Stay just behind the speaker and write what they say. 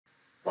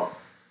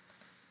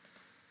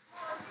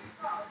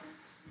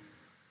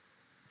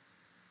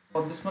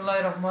خب بسم الله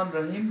الرحمن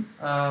الرحیم.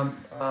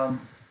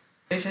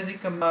 پیش از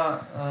اینکه ما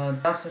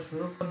درس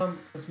شروع کنم،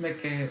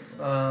 قسمی که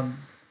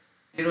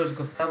دیروز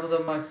گفته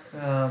بودم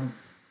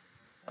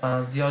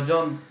زیا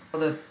جان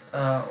خودت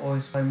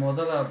OSI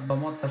مدل به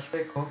ما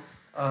تشریح کن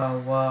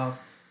و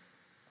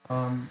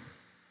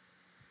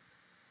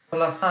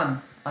خلاصاً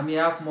همی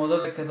 7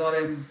 مدل که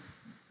داریم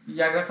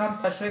یک رقم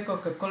تشریح کن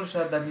که کلش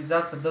در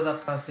ظرف 2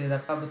 دقیقه 3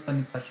 دقیقه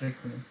بتونیم تشریح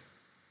کنیم.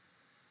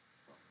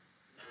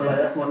 بسم الله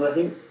الرحمن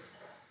الرحیم.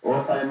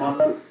 OSI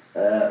مدل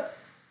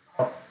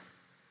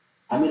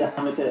همین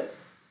رقمی که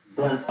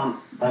دو انسان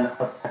بین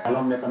خود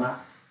تکلم میکنه،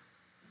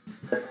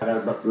 اگر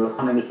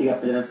لسان انگلیسی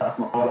گفت بجنیم طرف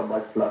مقابل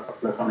باید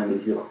لسان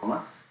انگلیسی بکنه،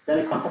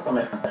 یعنی کانسپت رو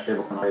میخوان تشریح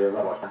بکنه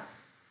یوزر باشه.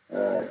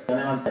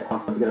 یعنی من یک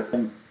کانسپت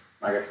گرفتیم،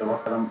 اگر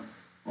اشتباه کردم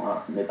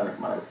میتونیم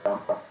که من گفتم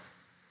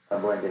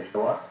با اینکه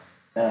اشتباه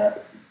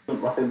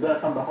وقتی دو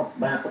انسان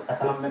بین خود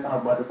تکلم میکنه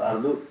باید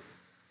از دو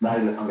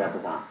برای لسان گفت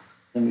بزنن،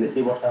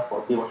 انگلیسی باشه،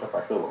 فارسی باشه،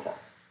 پشتو باشه.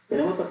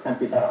 یعنی مثل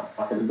کامپیوتر هم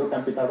وقتی دو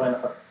کامپیوتر بین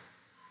خود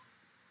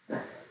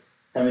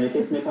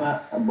کمیونیکیت میکنه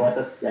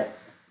باید یک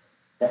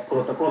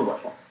پروتکل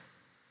باشه.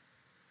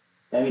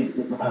 یعنی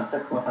مثلا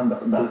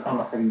در لسان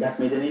وقتی گفت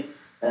میزنی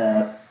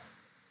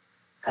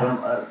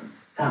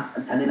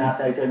چندین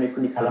حرف یک جای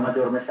میکنی کلمه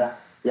جور میشه،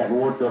 یک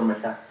ورد جور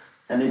میشه،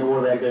 چندین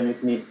ورد یک جای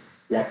میکنی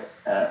یک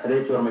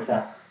فریز جور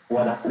میشه و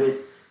در فریز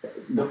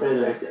دو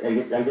فریز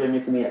یک جای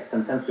میکنی یک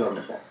سنتنس جور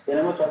میشه.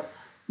 یعنی مثلا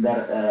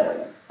در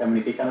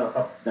کمیونیکیشن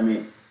وقت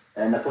دمی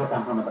نتورک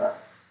هم همه داره.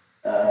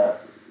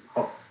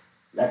 خب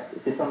یک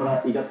سیستم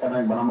را ایجاد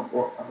کردن به نام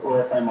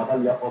OSI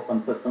مدل یا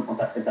Open System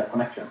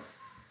Interconnection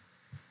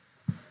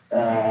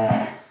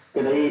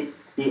که در این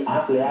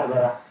 8 لیر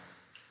داره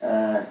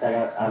که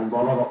اگر از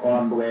بالا با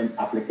پایین بگوییم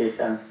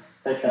اپلیکیشن،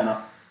 سشن،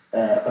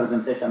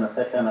 پرزنتیشن،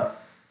 سشن،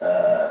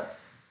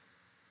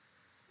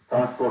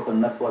 ترانسپورت،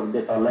 نتورک،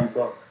 دیتا لینک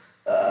و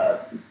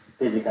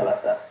فیزیکال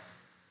هست.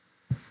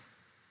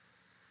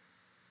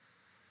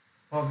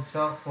 خب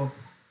بسیار خوب،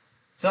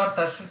 بسیار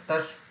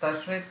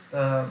تشریح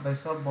به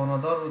حساب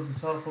بانادار و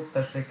بسیار خوب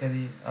تشریح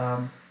کردی.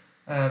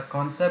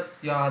 کانسپت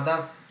یا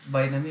هدف به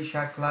اینمی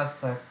شکل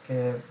است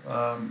که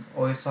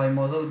OSI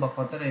مدل به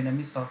خاطر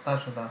اینمی ساخته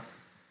شده.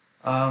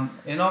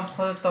 اینام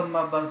خودت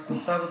ما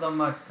گفته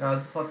بودم از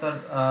خاطر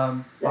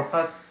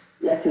فقط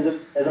یک چیز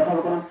اضافه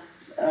بکنم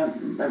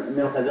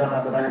میرسه جان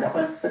را ببینید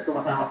اپاین فکر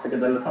مثلا وقتی که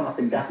در لسان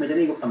وقتی گفت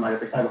میزنی گفتم اگر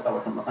پیشتر گفته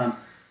باشم مثلا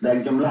در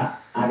یک جمله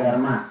اگر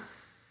من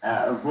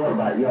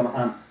وربا یا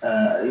مثلا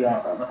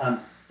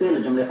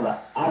فعل جمله خدا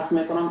عرض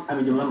میکنم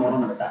همین جمله مورد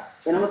نمیده.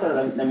 اینا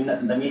مثلا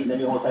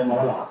دمی OSI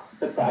مدل هست.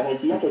 فکر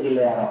اگر یک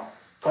لیر را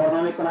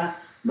کار نمیکنه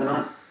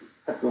بنابراین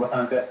فکر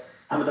مثلا که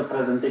همه در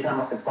پرزنتیشن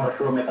وقتی کار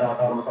شروع میکنه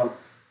مثلا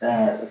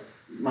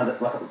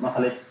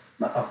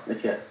مثلا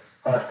چیه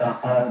کارش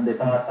کردن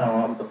دیتا هست و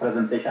هم تو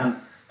پرزنتیشن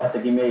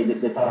وقتی که می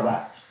دیتا را با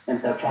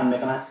انترکشن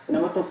میکنه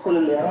اینا تو کل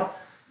لیر را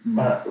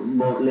با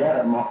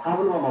لیر ما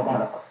قبل و ما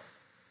بعد هست.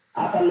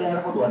 اصل لیر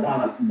خود و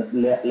دام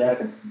لیر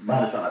که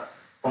بعدشان است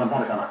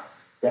پانترشان است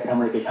یک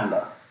کمونیکیشن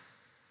داره.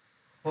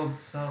 خوب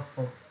بسیار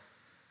خوب.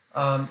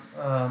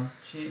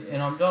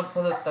 انام جان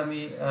خودت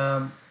تمی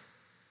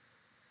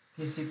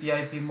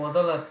TCP/IP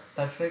مدل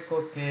تشریح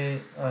کن که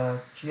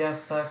چی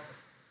است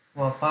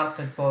و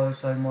فرقش با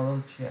OSI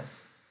مدل چی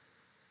است؟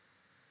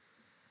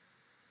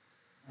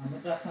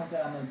 متأكد که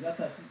عملیات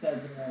تشریح از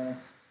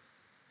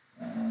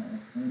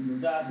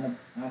امروزه در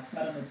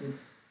اکثر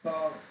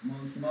نتورک‌ها ما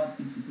شما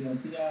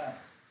TCP/IP را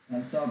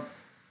حساب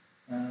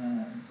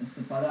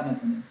استفاده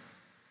میکنیم.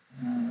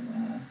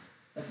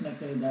 قسمی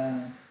که در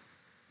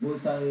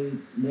OSI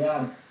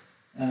لیر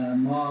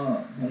ما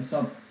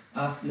حساب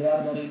 7 لیر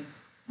داریم.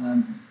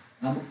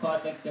 همون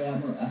کار که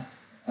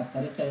از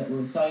طریق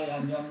OSI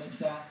انجام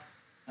میشه،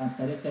 از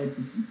طریق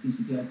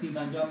TCP/IP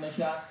انجام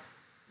میشه،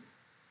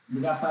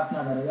 دیگه فرق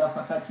نداره. یا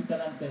فقط چی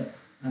کردن که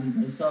همین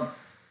به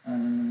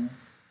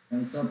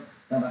حساب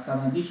طبقه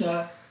بندیش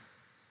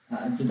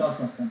جدا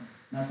ساختن.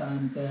 مثلا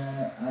که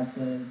از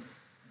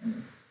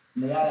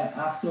لیر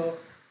 7 و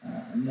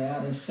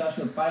لیر 6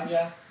 و 5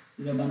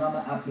 دیگه به نام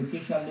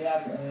اپلیکیشن لیر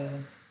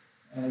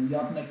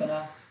یاد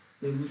میکنه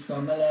که او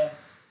شامل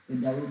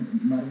در او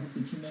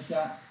مربوط چی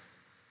میشه؟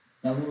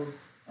 در او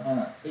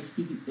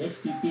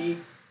HTTP،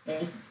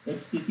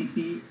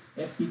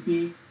 FTP،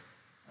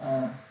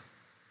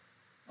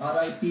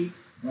 RIP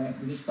و یک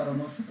دیگهش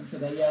فراموش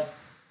شده ای است.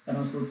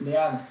 ترانسپورت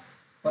لیر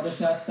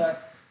خودش هست.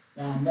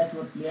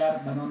 نتورک لیر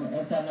به نام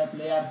اینترنت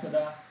لیر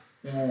شده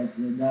که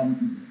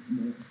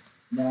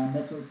در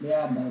نتورک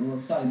لیر در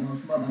OSI ما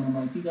شما به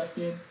نام IP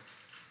داشتیم.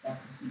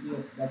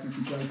 در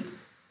TCP/IP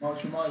ما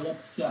شما یک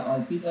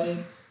IP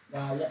داریم و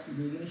یک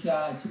دیگهش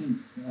چیز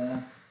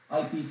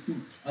IPC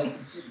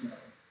داریم.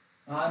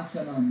 و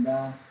همچنان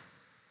در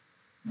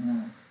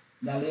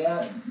لیر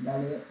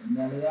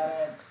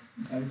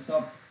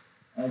حساب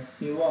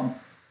سوم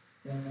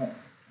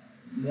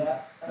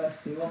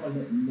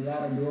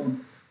لیر دوم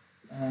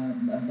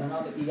به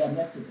نام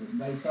ایترنت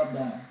به حساب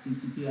در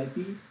TCP/IP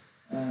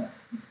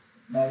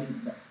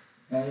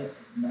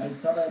به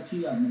حساب چی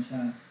یاد میشه؟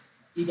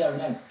 ایدر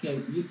نه که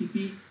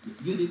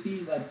UDP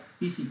و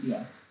TCP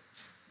است.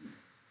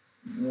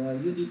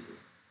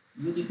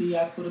 UDP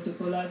یک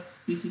پروتکل است،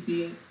 TCP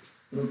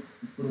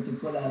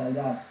پروتکل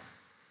علیه است.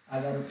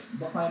 اگر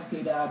بخوایم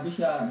که در بیش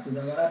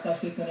جداگانه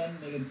تشکیل کنیم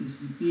میگیم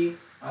TCP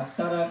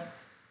اکثرا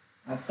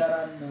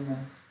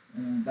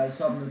به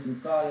حساب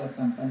نتورک‌ها یا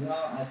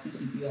کمپانی‌ها از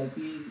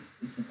TCP/IP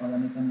استفاده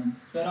میکنن.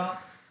 چرا؟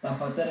 به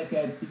خاطر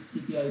که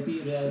TCP/IP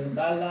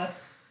ریلیبل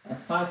است،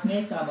 فاست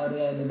نیست اما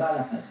ریلیبل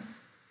است.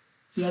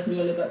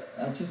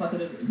 چی خاطر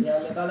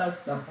ریلیبل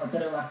است؟ به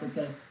خاطر وقتی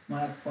که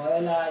ما یک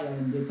فایل یا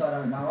دیتا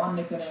را روان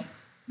میکنیم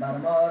بر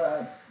ما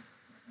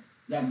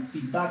یک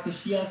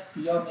فیدبکش است که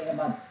یا میگه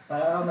من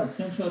پیامت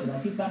سند شد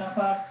رسید به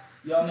نفر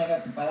یا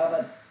میگه که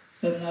پیامت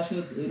سند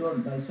نشد ایرور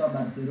به حساب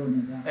بر ایرور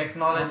میده.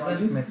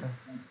 اکنالجمنت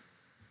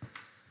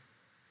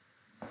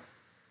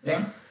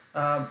میده.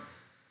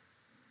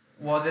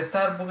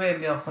 واضح‌تر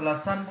بگیم یا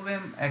خلاصاً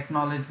بگیم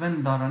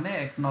اکنالجمنت داره، نه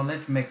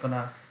اکنالج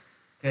میکنه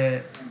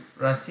که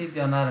رسید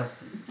یا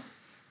نرسید.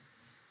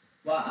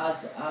 و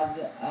از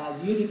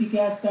UDP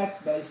که هست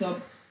به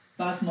حساب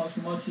پس ما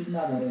شما چیز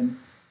نداریم،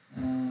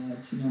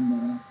 چی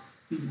نمیدارم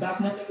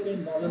فیدبک نمیگیریم،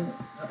 معلوم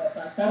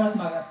پستر است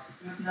مگر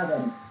فیدبک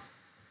نداریم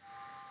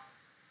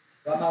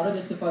و مورد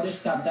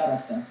استفادهش کمتر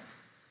هستن.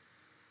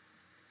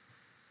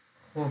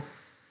 خب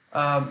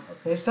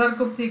پیشتر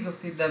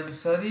گفتی در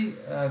بسیاری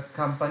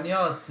کمپانی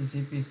ها از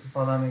TCP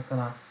استفاده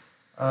میکنه.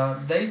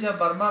 در اینجا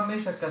بر ما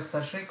میشه کس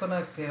تشریح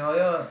کنه که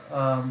آیا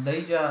در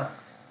اینجا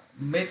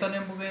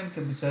میتونیم بگوییم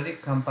که بسیاری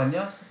کمپانی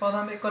ها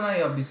استفاده میکنه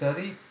یا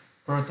بسیاری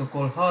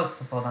پروتکل ها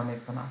استفاده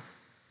میکنه؟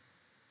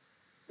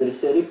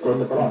 بسیاری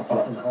پروتکل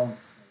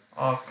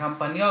ها.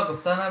 کمپانی ها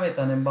گفته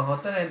نمیتونیم به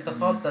خاطر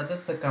انتخاب در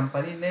دست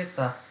کمپانی نیست.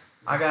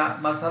 اگر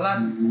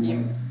مثلا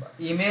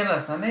ایمیل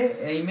است،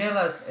 ایمیل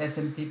از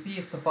SMTP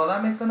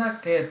استفاده میکنه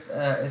که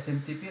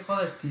SMTP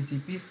خودش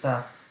TCP است.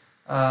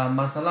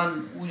 مثلا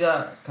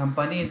اوجا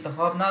کمپانی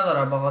انتخاب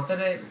نداره به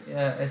خاطر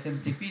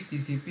SMTP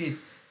TCP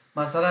است.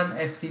 مثلا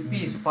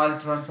FTP فایل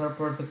ترانسفر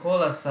پروتکل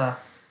است،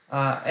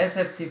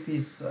 SFTP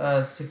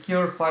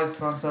Secure File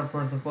Transfer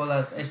Protocol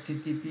است،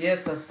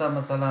 HTTPS است.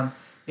 مثلا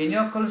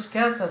اینیا کلش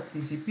کس از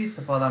TCP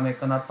استفاده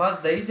میکنه. پس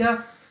در اینجا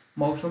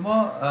ما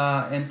شما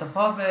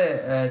انتخاب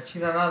چی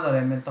را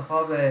نداریم،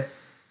 انتخاب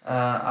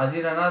از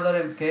این را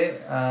نداریم که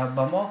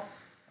با ما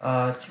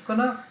چی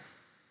کنه،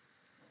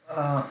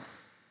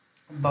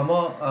 با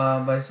ما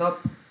به حساب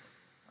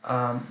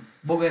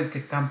بگویم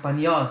که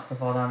کمپانی ها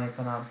استفاده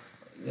میکنن.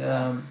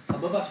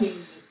 ببخشید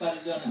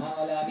فرجان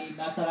امی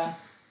مثلا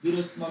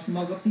دیروز ما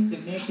شما گفتیم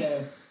که نه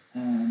که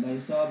به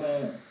حساب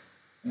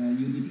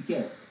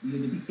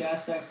UDP که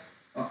هست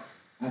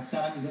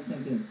اکثرا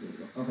میگفتیم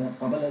که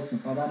قابل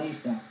استفاده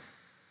نیست.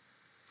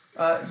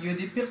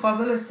 UDP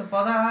قابل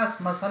استفاده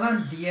هست.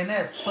 مثلا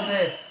DNS خود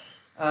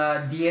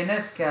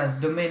DNS که از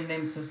دومین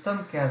نیم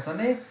سیستم که هست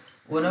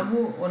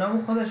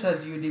اونمو خودش از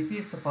UDP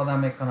استفاده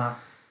میکنه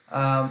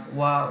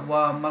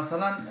و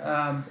مثلا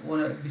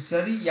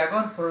بسیاری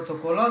یگان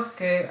پروتکل هست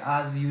که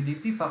از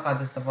UDP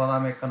فقط استفاده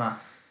میکنه.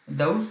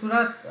 در اون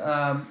صورت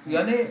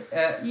یعنی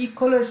این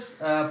کلش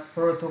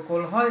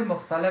پروتکل های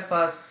مختلف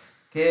است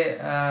که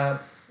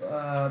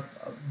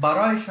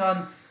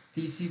برایشان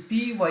TCP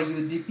و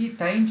UDP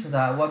تعیین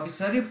شده و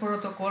بسیاری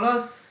پروتکل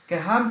هست که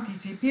هم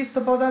TCP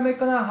استفاده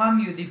میکنه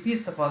هم UDP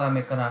استفاده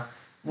میکنه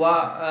و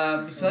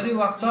بسیاری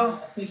وقتا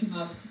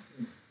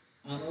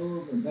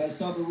به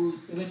حساب بود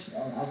سویچ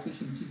از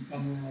پیشم چیزی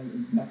کم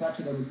نکات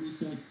شده بود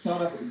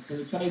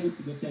سویچ بود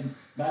که گفتیم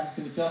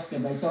بعضی سویچ هاست که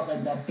به حساب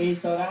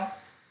انترفیس داره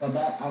و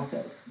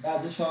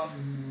بعضیشان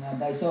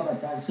به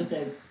حساب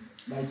توسط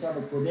به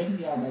حساب کودینگ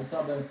یا به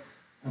حساب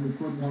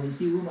کود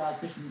نویسی او ما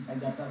از پیشم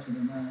نکات شده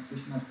ما از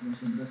پیشم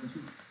نشده درست شد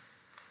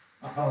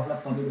حالا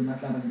فهمیدیم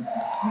مطلب رو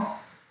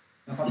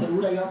به خاطر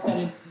او را یاد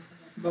کردیم.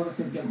 شما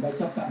گفتیم که به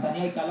حساب کمپانی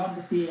های کلان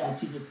گفتی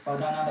از چیز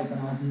استفاده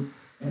نمیکنه از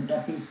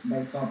انترفیس به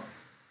حساب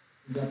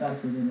جاتر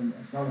کردیم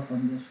اصلا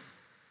فهمیدش.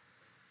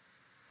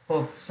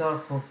 خب بسیار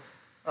خوب.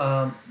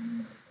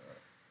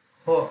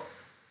 خب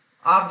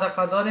 7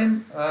 دقیقه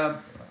داریم.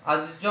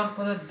 عزیز جان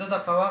خودت 2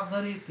 دقیقه وقت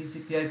داری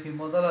TCP/IP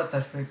مدل را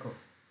تشریح کن.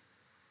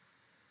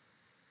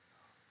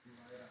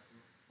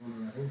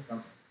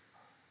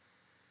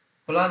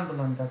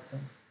 بلند گپ زن.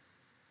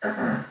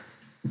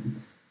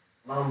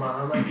 ما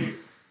محمدی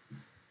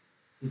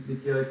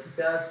TCP/IP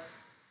است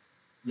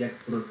یک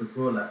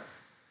پروتکل است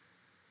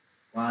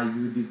و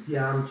UDP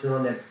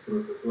همچنان یک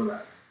پروتکل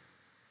است.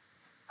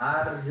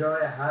 هر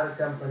جای هر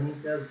کمپانی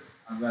که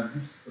از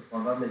ورزش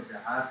استفاده میکنه،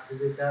 هر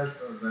چیزی که از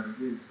ورزش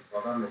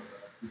استفاده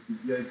میکنه.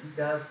 TCP/IP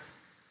که است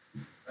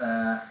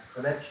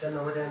کانکشن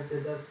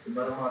اورینتد است که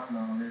برای ما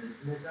اکنالج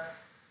میده.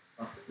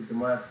 وقتی که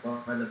ما یک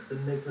فایل سند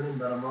میکنیم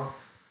برای ما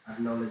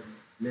اکنالج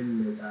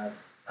نمیده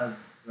از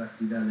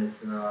رسیدن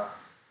شما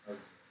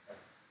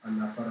از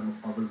نفر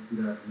مقابل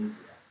پورا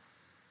میگیره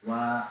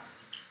و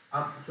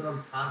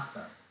همچنان پاست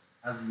است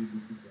از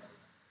UDP که است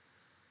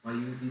و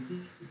UDP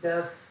که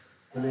است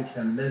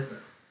کنکشن میده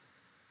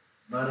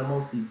برای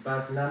ما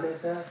فیدبک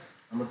نمیده،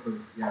 اما تو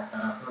یک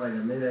طرف را اگر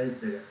میره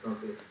دیگه تا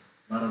که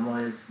برای ما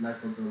هیچ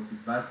نکردم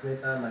فیدبک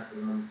میتن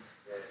نکردم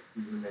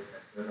چیزی میتن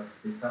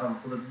بیشتر هم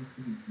خود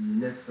دوستی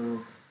بینش و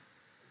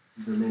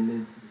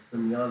دومین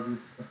نیاز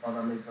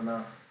استفاده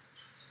میکنم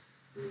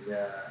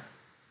دیگه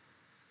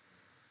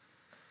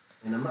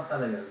این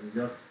مسئله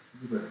اینجا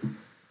چیزی بریم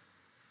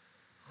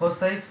خب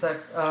صحیح سک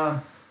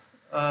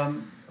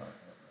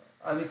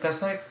امی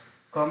کسای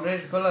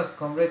کامریش گل است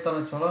کامری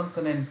تان چالان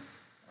کنین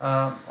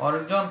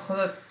آرون جان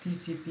خودت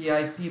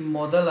TCP/IP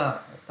مدل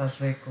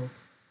تشریح کن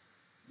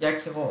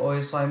یکی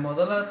OSI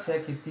مدل است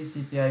یکی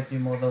TCP/IP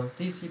مدل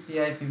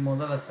TCP/IP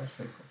مدل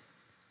تشریح کن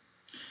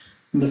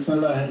بسم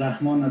الله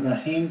الرحمن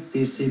الرحیم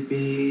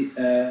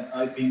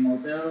TCP/IP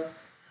مدل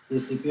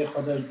TCP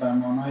خودش به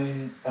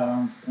معنای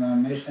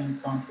ترانسمیشن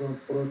کنترل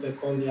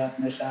پروتکل یاد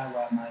میشه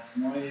و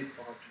مجموعه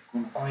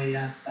پروتکل هایی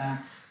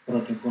هستند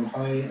پروتکل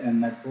های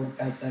نتورک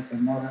هستند که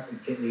ما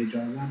که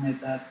اجازه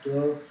میده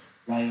دو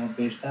و یا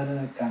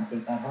بیشتر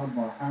کامپیوترها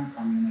با هم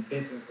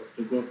کامیونیکیت و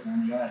گفتگو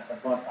کنند یا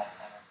ارتباط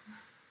برقرار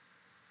کنند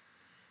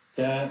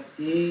که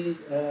این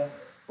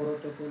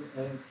پروتکل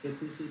که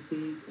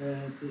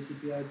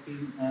TCP/IP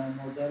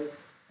مدل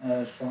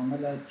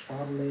شامل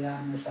 4 لیر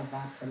میشه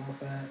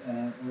برخلاف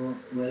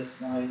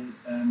OSI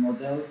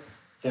مدل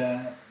که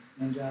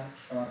اینجا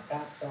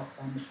شارکت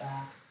ساخته میشه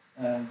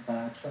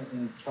و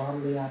 4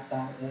 لیر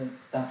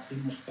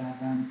تقسیمش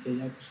کردن که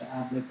یکیش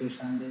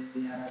اپلیکیشن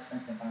لیر هست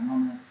که به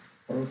نام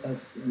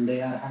پروسس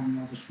لیر هم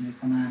یادش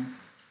میکنن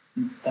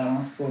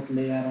ترانسپورت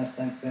لیر هست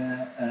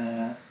که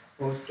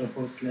هست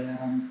و هست لیر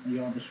هم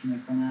یادش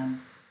میکنن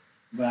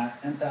و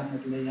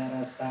اینترنت لیر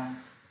هست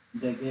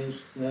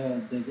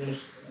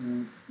دیگهش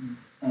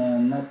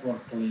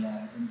نتورک لیر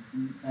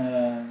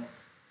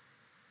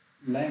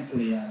لینک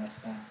لیر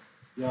هست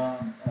یا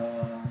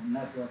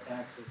نتورک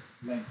اکسس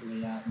لینک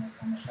لیر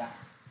میکنه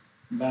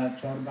به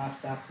 4 بخش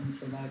تقسیم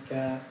شده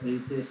که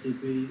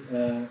TCP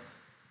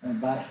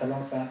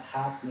برخلاف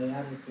 7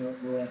 لیر که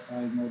OSI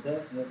مدل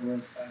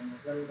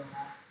داره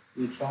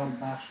این 4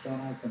 بخش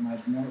داره که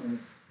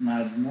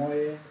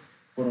مجموعه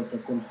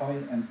پروتکل های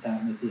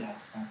اینترنتی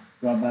هستند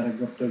و برای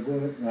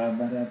گفتگو و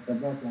برای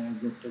ارتباط و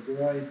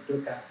گفتگوهای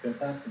دو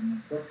کامپیوتر که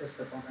نتورک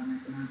استفاده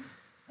میکنن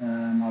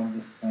مورد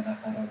استفاده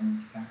قرار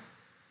میگیرن.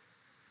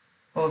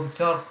 خب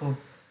بسیار خوب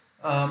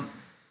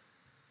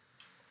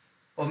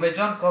امید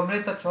جان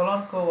کامری تا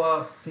چالان کو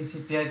و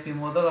TCP/IP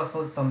مدل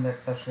خودتان یک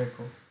تشریح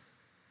کو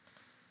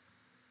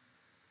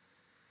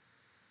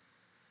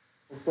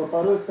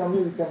پروز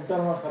کاملی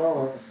کمتر ما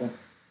خراب هست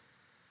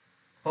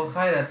خب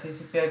خیره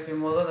TCP/IP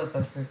مدل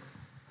تشریح کو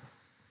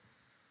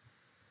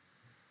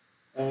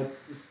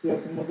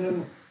TCP/IP مدل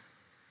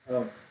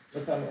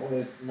مثلا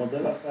OS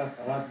مدل است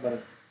فقط برای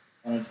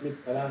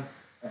ترانسمیت کردن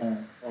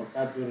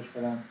شارکت جورش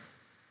کردن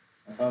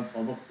مثلا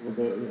سابق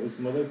OS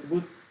مدل که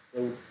بود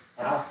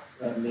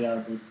 7 لیر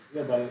بود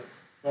یا برای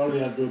 4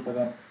 لیر جور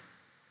کردن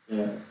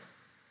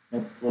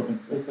نتورک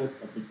اینترفیس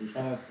است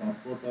اپلیکیشن است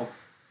ترانسپورت است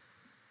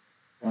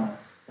و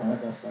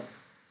کانکت است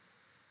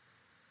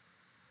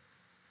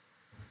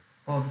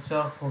خب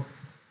بسیار خوب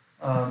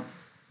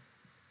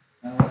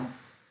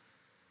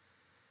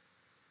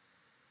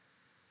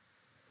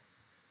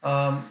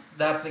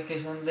د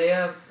اپلیکیشن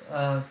لیر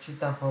چی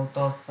تفاوت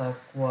است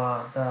و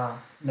د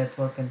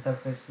نتورک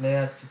اینترفیس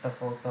لیر چی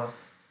تفاوت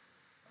است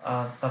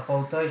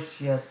تفاوتش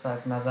چی است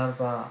نظر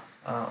به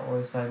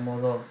OSI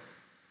مدل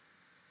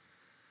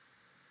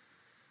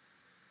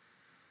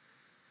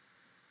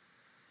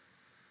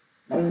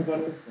من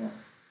می‌دونم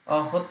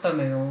خودت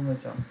میگم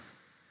امید جان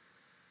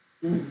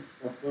این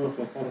دستگاه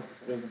خاص‌تر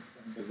استفاده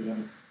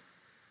می‌کنم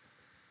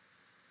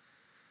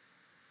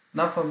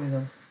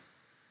نفهمیدم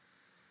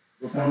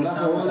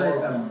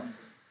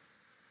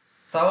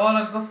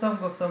سوال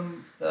گفتم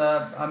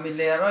امی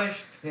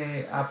لیرایش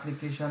که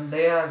اپلیکیشن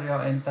لیر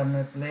یا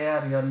اینترنت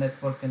لیر یا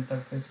نتورک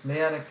اینترفیس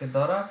لیر که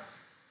داره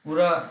او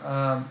را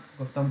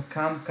گفتم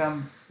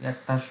کم یک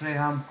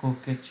تشریح هم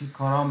که چی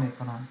کارا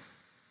میکنن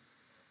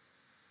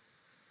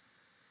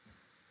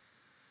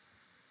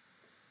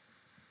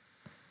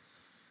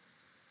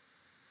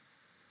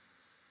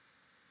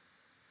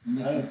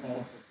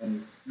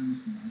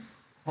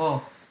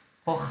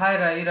خب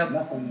خیره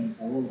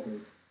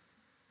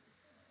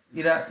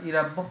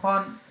ایره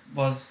بخوان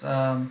باز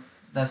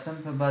در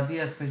صنف بعدی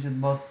از پیشت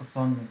باز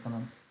پرسان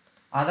میکنم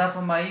هدف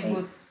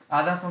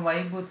ما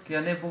ای بود که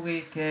یعنی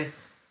بگی که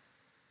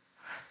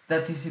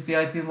در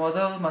TCP/IP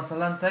مدل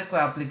مثلا چک و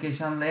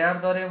اپلیکیشن لیر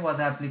داریم و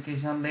در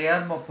اپلیکیشن لیر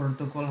ما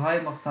پروتکل های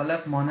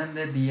مختلف مانند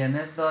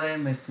DNS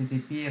داریم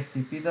HTTP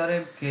FTP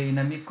داریم که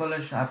اینمی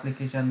کلش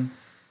اپلیکیشن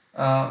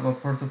و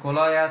پروتکل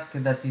های است که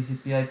در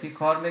TCP/IP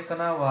کار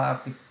میکنه و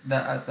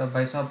به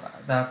حساب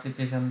در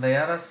اپلیکیشن لیر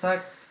است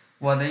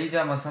و در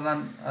اینجا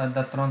مثلا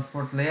در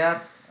ترانسپورت لیر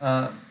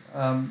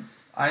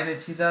این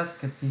چیز است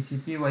که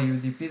TCP و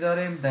UDP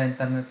داریم در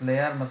اینترنت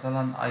لیر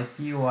مثلا IP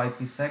و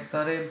IPsec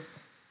داریم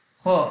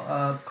خب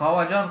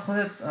کاوا جان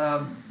خودت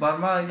بر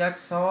ما یک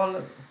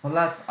سوال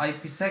خلاص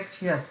IPsec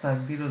چی است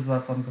دیروز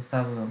براتون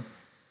گفته بودم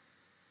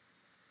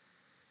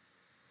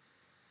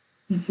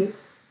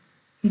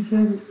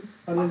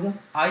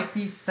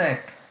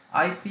IPsec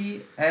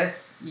IPsec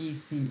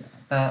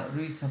تا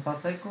روی صفحه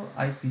سایکو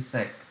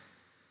IPsec.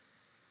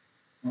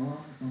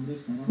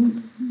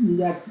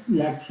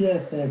 یک چی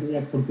است،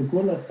 یک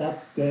پروتکل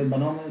است که به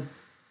نام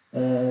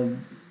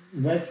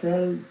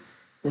virtual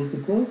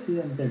پروتکل چی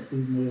هم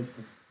تکسیز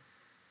نوشته.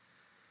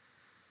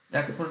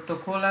 یک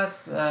پروتکل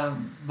است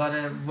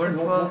برای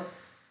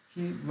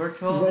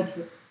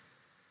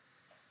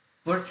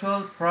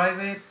virtual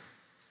private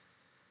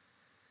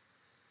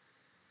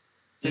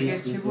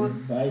دیگه چی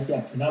بود؟ باعث یک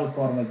تونل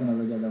کار میکنه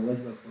به جای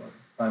virtual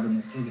private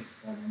network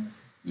استفاده میشه.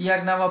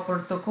 یک نوع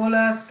پروتکل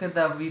است که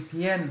در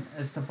VPN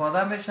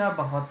استفاده میشه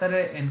به خاطر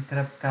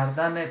انکریپت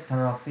کردن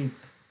ترافیک.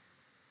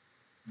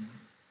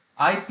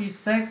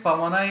 IPsec به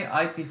معنای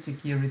IP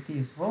security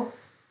است.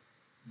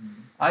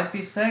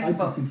 IPsec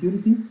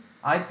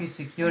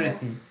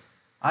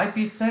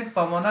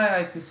به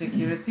معنای IP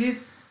security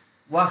است.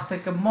 وقتی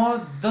که ما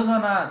دو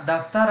دانه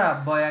دفتر را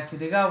با یکی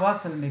دیگه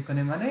وصل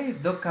میکنیم، یعنی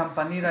دو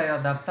کمپانی را یا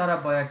دفتر را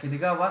با یکی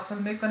دیگه وصل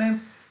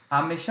میکنیم،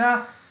 همیشه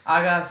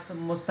اگر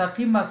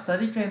مستقیم از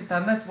طریق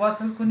اینترنت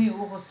وصل کنی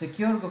او خود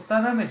سکیور گفته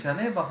نمیشه،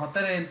 نه، به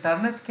خاطر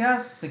اینترنت که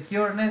هست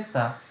سکیور نیست.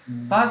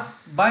 پس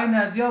بین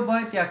از یا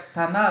باید یک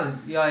تنل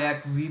یا یک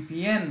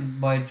VPN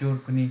باید جور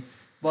کنی.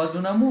 باز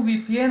اونمو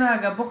VPN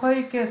اگر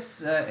بخوایی که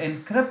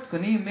انکریپت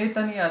کنی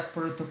میتونی از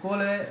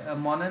پروتکل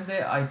مانند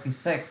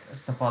IPsec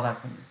استفاده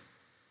کنی.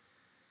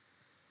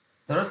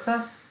 درست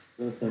است؟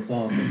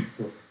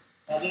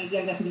 اگر از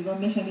یک دفعه دیگه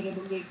میشه میره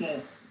بگوی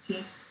که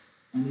چیست؟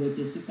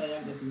 امیده کسی که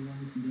یک دفعه دیگه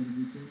میشه در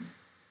بیتون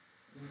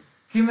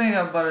کی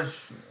میگه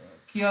برش؟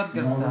 کی یاد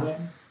گرفته؟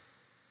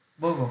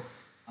 بگو.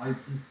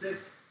 IPsec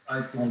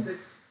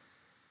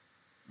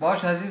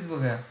باش عزیز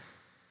بگه.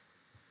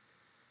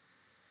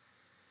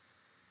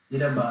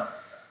 اینا با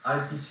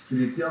IP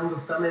security هم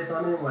گفته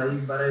میتونه و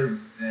این برای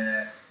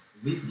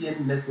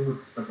VPN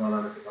نتورک استفاده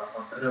میکنه به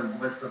خاطر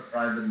virtual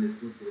private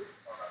network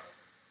استفاده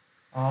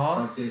میکنه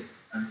تاکه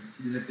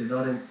چیزی که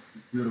داریم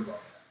سکیور باشه.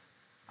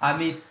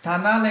 امی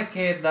تنل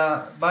که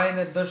در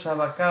بین دو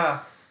شبکه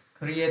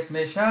کریت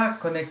میشه،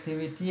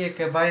 کنکتیویتی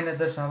که بین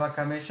دو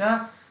شبکه میشه،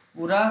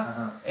 او را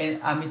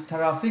امی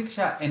ترافیکش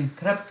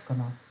انکریپت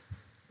کنه.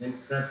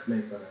 انکریپت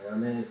میکنه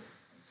یعنی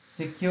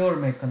سکیور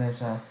میکنه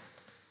شد.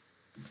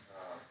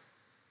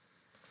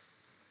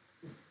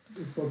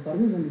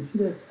 پروتکل چی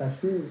را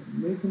تشریح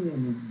میکنی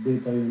یعنی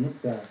دیتا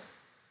یونت که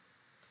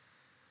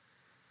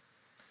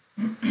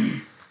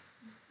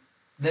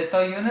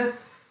دیتا یونت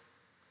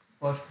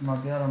باش که ما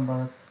بیارم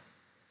برات.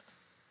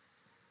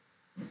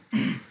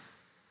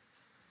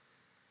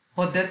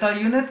 خود دیتا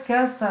یونت که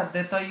هست؟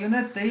 دیتا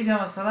یونت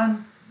دیجا مثلا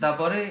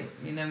درباره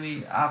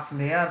اینمی اف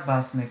لیر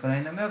بحث میکنه.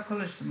 اینمی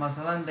کلش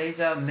مثلا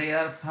دیجا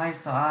لیر 5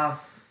 تا اف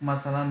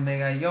مثلا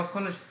میگه، یا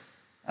کلش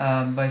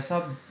به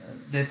حساب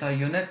دیتا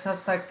یونت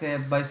هست که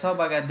به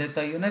حساب اگر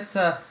دیتا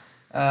یونت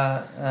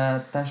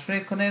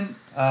تشریح کنیم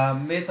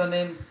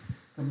میتونیم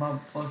که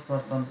ما باش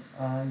براتون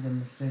اینجا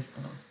نشریش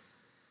کنم.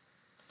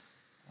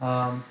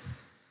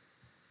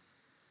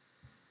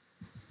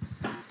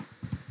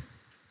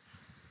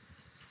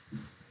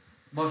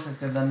 باشه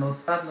که در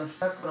نوتپد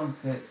نشته کنم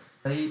که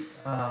صحیح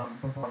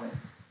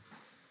بفهمیم.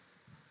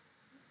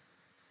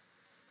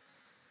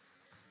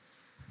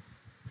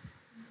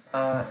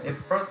 A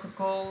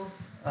protocol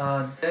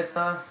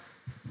data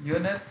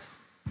unit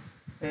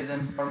is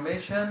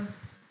information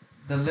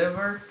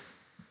delivered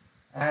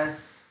as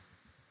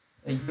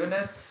a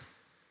unit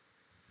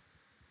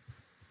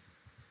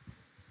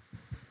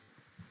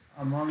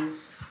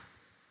amongst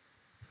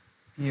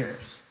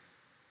peers.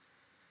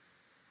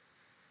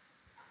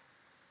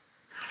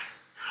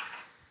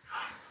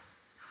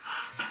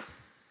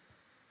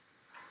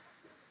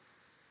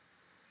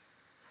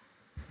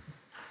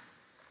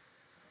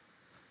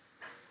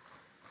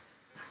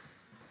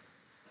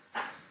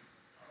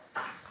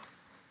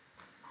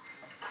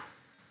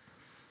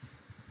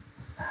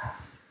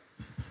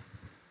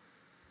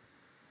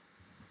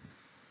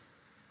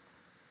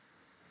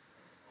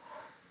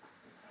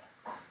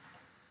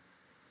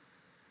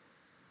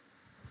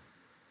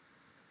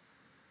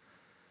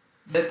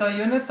 دیتا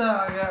یونت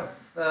اگر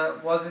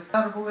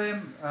واضح‌تر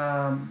بگوییم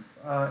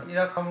این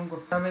را همون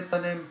گفته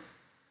میتونیم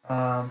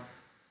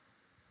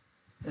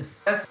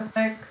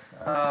specific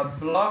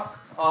block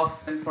of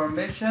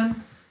information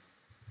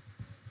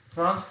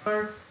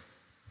transferred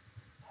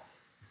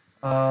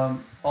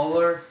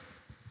over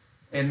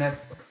a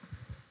network.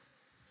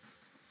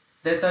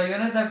 دیتا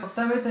یونت در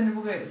گفته میتونیم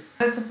بگوییم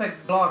specific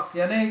block،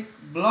 یعنی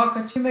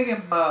بلاک چی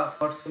میگیم با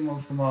فارسی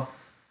ما شما؟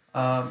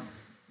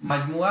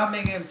 مجموعه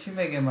میگیم، چی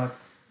میگیم؟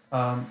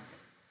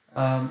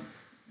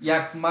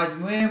 یک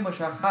مجموعه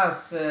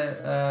مشخص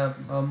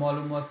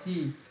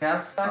معلوماتی که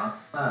هست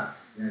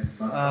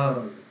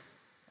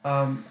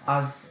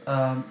از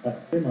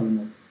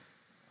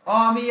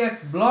یک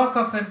بلاک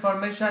آف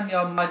انفورمیشن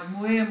یا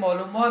مجموعه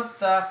معلومات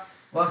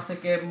وقتی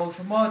که ما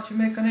شما چی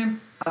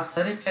میکنیم از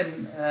طریق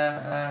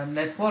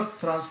نتورک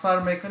ترانسفر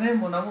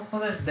میکنیم اونمو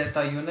خودش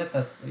دیتا یونت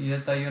است.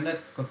 دیتا یونت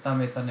گفته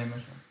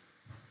میتونیم.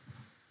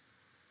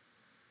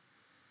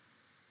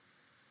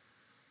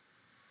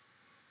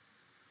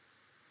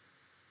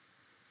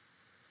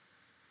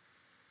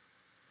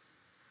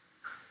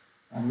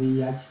 امی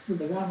یک چیز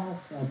دیگه هم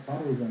هست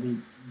پرویز،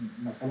 امی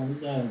مثلا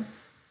میگه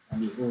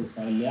امی او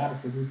سایلیر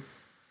که بود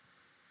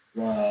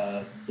و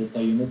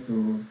دیتا یونیت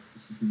و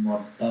سی پی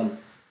مارتل،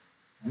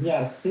 امی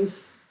ارتسش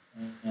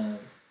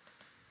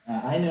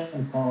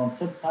این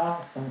کانسپت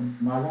هست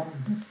معلوم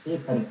سه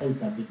طریقه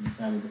تبدیل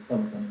میشه. اگر گفته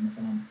بکنیم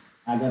مثلا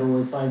اگر او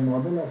اس آی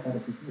مدل سر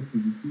سیستم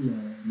فیزیکی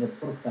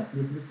نتورک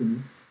تطبیق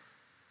میکنی،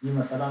 این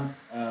مثلا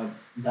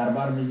در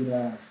بر میگیره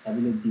از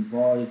قبیل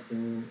دیوایس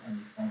و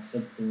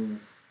کانسپت و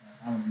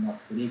همون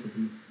مفکوری که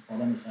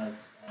استفاده میشه از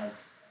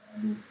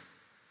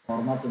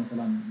فرمت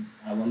مثلا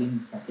اولین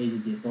پکیج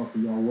دیتا که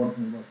یا ورد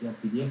میباشه یا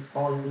پی دی اف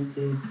فایلی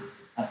که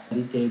از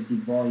طریق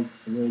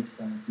دیوایس، سویچ،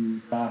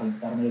 کامپیوتر،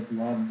 اینترنت و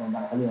با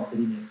مرحله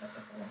آخری میرسه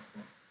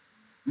فراموش.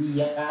 این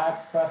یک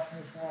بخش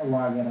میشه و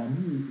اگر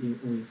امی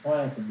او اس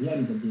آی که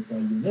بیاری به دیتا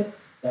یونیت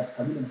که از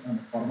قبیل مثلا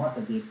فرمت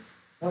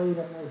دیتایی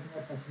را ما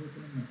شما تشریح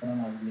کنیم، مثلا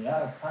از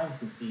لیر 5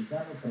 به سیشن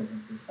و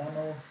پرزنتیشن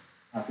و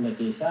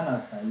اپلیکیشن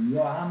است،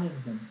 یا همین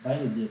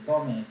بین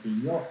دیتا میه که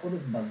یا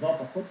خودش به ذات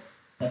خود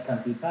در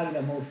کامپیوتری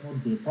را ما شما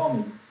دیتا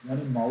میدیم،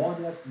 یعنی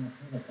موادی است که ما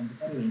شما در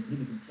کامپیوتری را اینطوری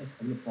میکنیم چه از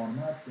قبیل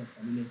فرمت، چه از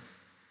قبیل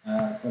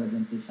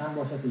پرزنتیشن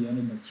باشه که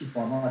یعنی به چی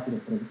فرماتی رو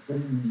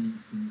پرزنتیشن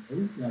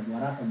می‌نویسید، یا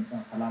ورق مثلا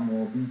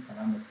قلم آبی،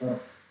 قلم سرخ،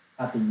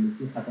 خط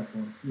انگلیسی، خط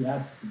فارسی، هر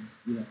چی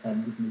که را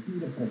تطبیق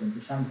می‌کنید رو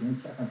پرزنتیشن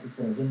می‌کنید، چه خطی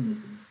پرزنت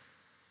می‌کنید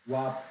و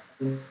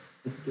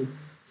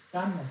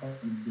اپلیکیشن مثلا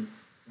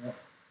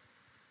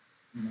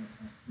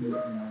مثلا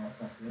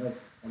سافت ویر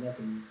استفاده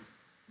کنید،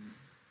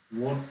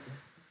 ورد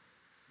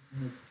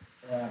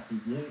پی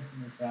دی اف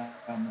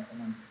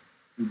مثلا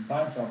a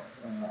bunch of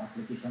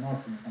application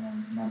هاست که مثلا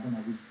مردم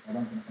از استفاده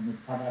کنند، مثلا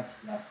پاورچ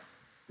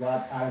و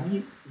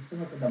تعمیر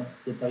سیستمی که در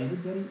دیتایی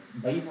داری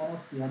به این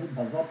معناست که یعنی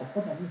به ذات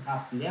خود همین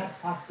هفت لیر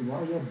پس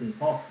دوباره یا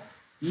دیتاست.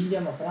 اینجا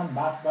مثلا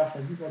بخش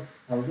از این باز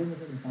توضیح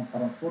میشه، مثلا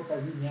ترانسپورت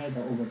از این میاد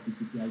در اوور تی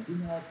سی پی آی پی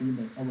میاد که این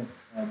به حساب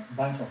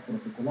بانچ آف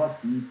پروتکل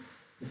هاست که این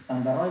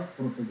استانداردایز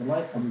پروتکل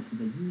های قبول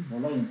شدگی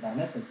بالای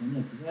اینترنت است،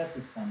 یعنی چیزی است که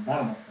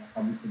استاندارد است،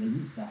 قبول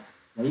شدگی است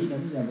و این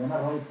همی یگانه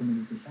راه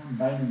کمیونیکیشن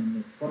بین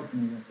نتورک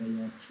میباشه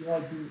یا چی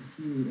آی پی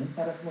چی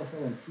اینترنت باشه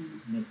و چی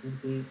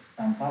نتورک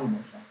سمپل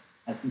باشه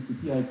از تی سی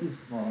پی آی پی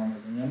استفاده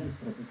میکنه، یعنی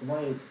پروتکل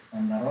های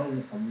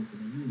استانداردهای قبول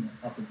شدگی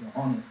نسبت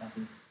جهان نسبت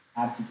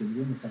هر چی که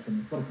بگیم نسبت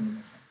نتورک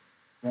میباشه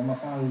و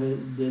مثلا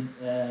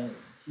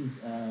چیز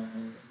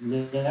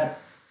لیر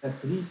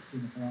تفریش که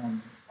مثلا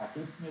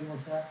پاکیج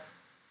میباشه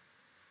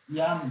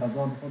یا هم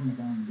بذات خود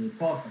مثلا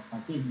دیتاست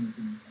پاکیج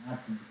میکنیم مثلا هر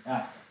چیزی که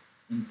هست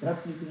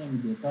انکرپت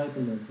میکنیم دیتایی که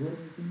یا جور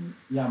میکنیم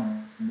یا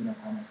مورد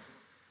همه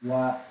و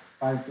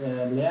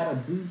لیر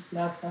دویش که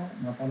هست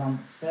مثلا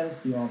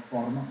سلس یا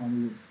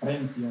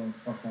فرمز یا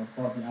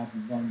چاکچاکات یا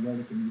دیزاین یاد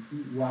که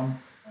میکنی و هم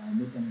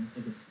میکنیم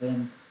که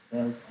فرمز،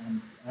 سلس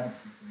هر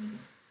چیزی که میگیم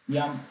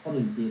یا هم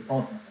خود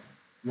دیتاست مثلا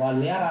و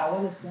لیر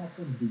اولش که هست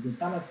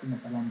دیجیتال است که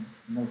مثلا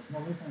شما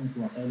میکنیم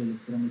که وسایل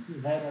الکترونیکی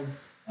غیر از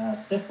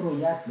صفر و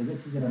یک دیگه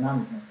چیزی رو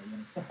نمیشناسه،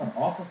 یعنی صفر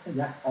آف است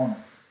یک آن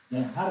است،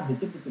 یعنی هر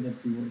دیجیتی که در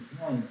کیبورد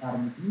شما انتر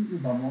میکنید او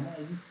به معنی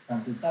از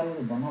کامپیوتر رو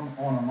به نام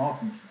آن و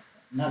آف میشناسه،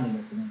 نه دیگه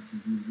کدام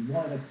چیزی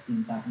زبان را که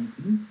انتر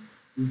میکنید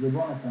این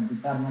زبان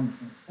کامپیوتر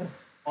نمیشناسه، صرف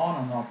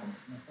آن و آف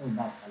میشناسه و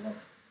بس خلاص.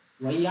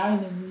 و این عین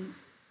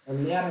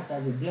لیر که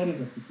اگه بیاری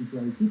به تی سی پی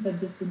آی پی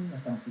تطبیق کنید،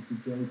 مثلا تی سی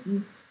پی آی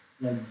پی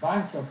یک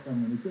bunch of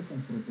communication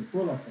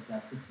protocol است که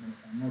اصلا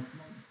مثلا ما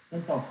شما 100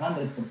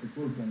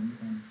 پروتکل داریم،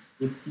 مثلا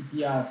FTP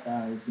است،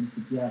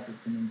 SMTP است،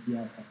 SNMP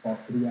است،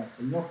 POP3 است،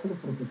 یا کل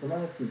پروتکل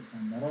است که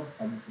استاندارد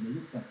قبول شده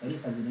است از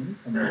طریق از اینمی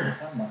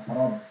کمیونیکیشن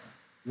برقرار میشه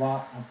و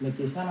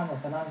اپلیکیشن هم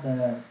مثلا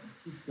در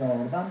چیز که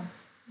آوردن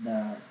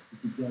در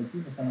TCP/IP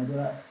مثلا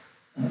داره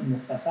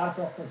مختصر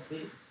ساخته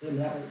سه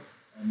لیر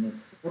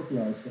نتورک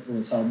یا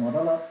OSI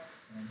مدل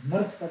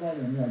مرج کرده،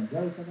 یعنی از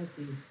جای کرده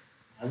که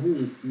از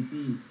FTP،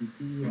 STP،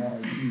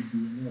 RIP،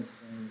 DNS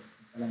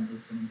مثلا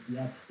SNMP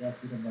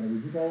HTTP رو بر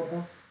وجود آورده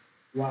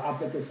و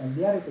اپلیکیشن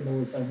دیاری که در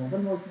OSI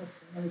مدل موجود است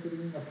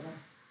نمیتونیم مثلا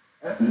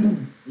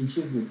این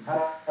چیز بود، هر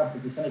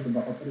اپلیکیشنی که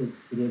به خاطر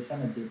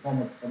کریشن دیتا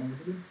ما استفاده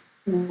میکنیم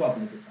او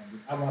اپلیکیشن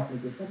بود، اما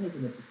اپلیکیشنی که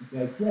در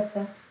TCP/IP هست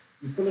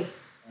این کلش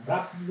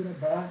ربط میگیره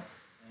به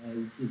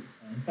چیز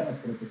اینترنت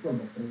پروتکل،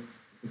 با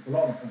پروتکل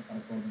ها مثلا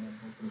سرکار میگن،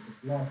 با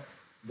پروتکل ها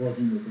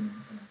بازی میکنیم،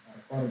 مثلا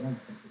سرکار ما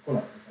پروتکل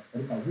هست از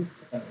طریق از این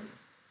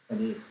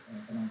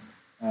مثلا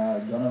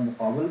جانب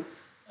مقابل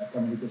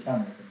کمیونیکیشن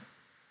میکنیم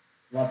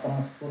و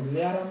ترانسپورت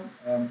لیر هم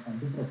مثلا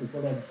دو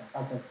پروتکل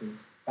مشخص است که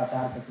پس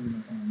هر کسی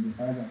مثلا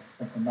میخواهد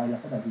سرکنبایل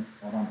خود از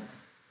استفاده میکنه،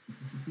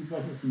 TCP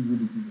باشه سی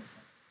UDP باشه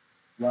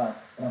و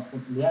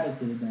ترانسپورت لیری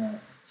که در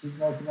چیز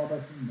ما شما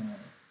داشتیم در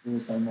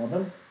OSI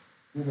مدل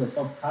او به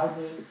حساب قلب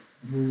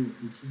او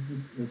چیز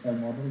بود، OSI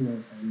مدل یا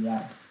OSI لیر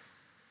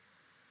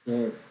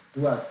که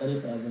او از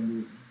طریق از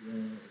این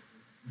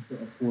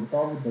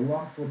پورتا بود، دو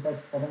هم پورتا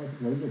استفاده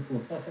میکنه و اینجا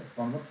پورتا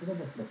استفاده شده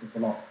به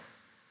پروتکل ها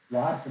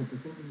و هر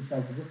پروتکل که میشه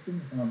از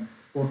گفتیم مثلا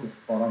پورت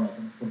استفاده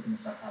میکنه، پورت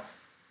مشخص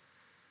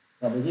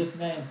و دیگه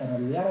اسمه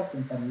اینترنل لیر است.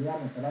 اینترنل لیر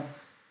مثلا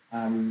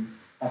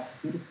پس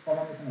سکیور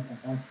استفاده میکنه،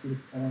 پس سکیور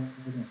استفاده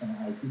میکنه، مثلا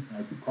آی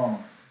پی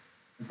کامن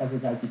کسی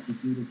که آیپی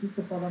سیکیوریتی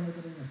استفاده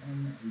میکنه مثلا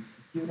ای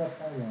سیکیور است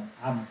و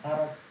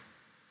عام‌تر است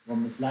و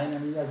مثل این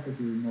همی است که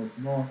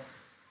شما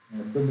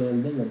دو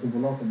بیلدینگ یا دو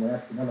بلاک با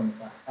یک تونل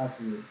مشخص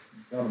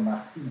بسیار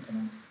مخفی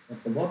مثلا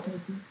ارتباط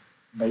میتی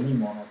به این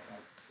معنی است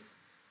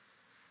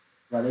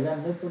و دیگر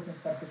نتورک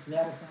انترفیس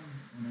لیرش هم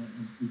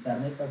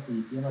اینترنت است و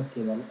VPN است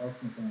که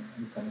است مثلا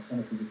این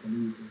کانکشن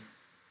فیزیکالی که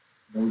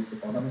به او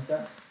استفاده میشه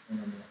این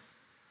هم است.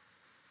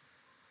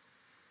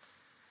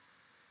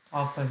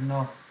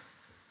 آفرین.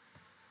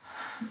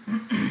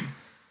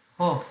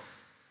 خب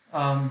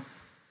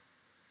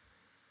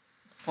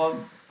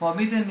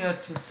فهمیدن یا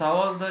چه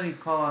سوال داری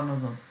کاوا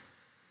نظام؟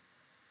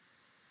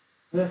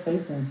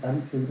 خیلی کنیم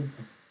تعریف شده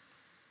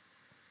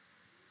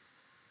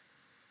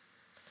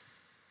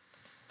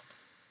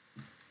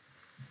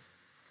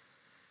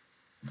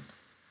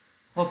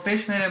خب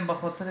پیش میریم به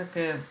خاطر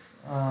که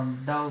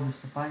 10:25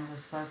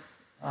 هست.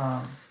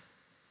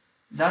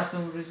 درس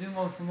امروزی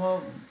ما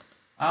شما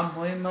هم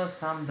مهم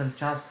است هم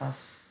دلچسپ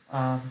است.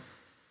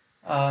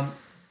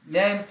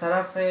 میایم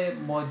طرف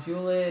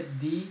مدیول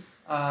دی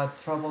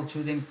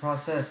troubleshooting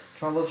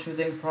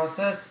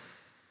process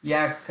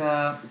یک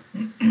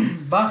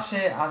بخش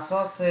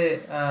اساس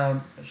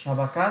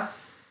شبکه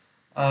است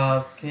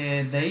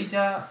که در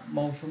اینجا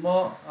ما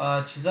شما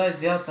چیزای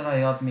زیاد را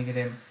یاد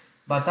میگیریم.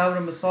 به طور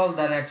مثال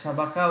در یک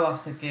شبکه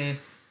وقتی که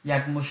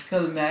یک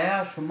مشکل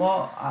میایه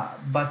شما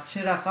به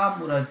چه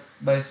رقم او را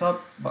به حساب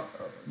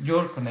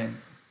جور کنین،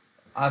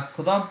 از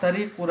کدام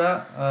طریق او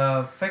را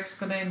فکس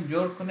کنین،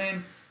 جور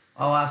کنین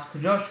و از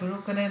کجا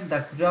شروع کنین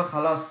در کجا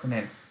خلاص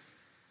کنین.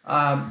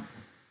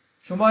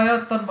 شما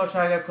یادتان باشه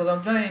اگر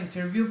کدام جای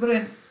اینترویو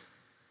برین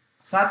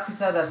 100%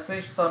 از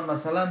پیشتان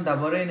مثلا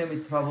درباره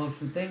اینمی ترابل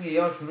شوتینگ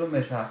یا شروع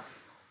میشه.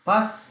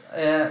 پس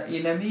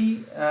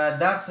اینمی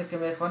درسی که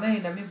میخوانه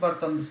اینمی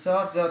براتون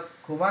بسیار زیاد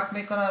کمک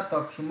میکنه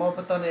تا که شما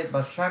بتانید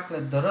به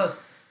شکل درست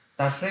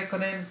تشریح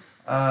کنین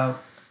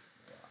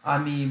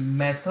امی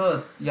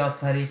متد یا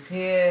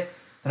طریقه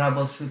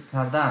ترابل شوت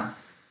کردن.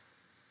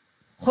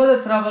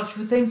 خود ترابل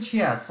شوتینگ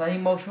چی است؟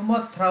 این ما شما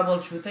ترابل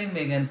شوتینگ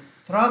میگن،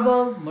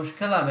 ترابل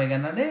مشکل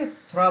میگن، نه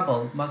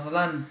ترابل.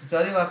 مثلا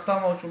بسیاری وقتا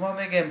ما شما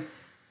میگیم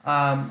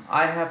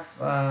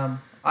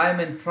I'm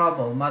in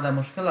trouble، ما در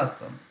مشکل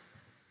هستم.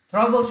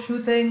 ترابل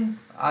شوتینگ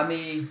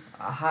امی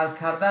حل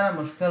کردن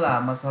مشکل،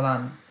 مثلا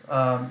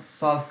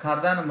سالف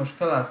کردن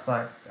مشکل است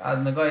از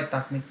نگاه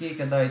تکنیکی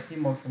که در تیم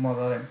ما شما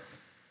داریم.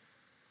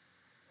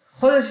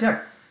 خودش یک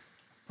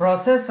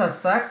پروسس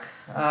است،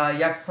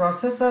 یک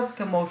پروسس است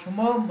که ما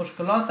شما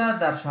مشکلات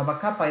در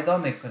شبکه پیدا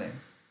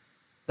میکنیم.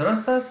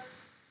 درست است؟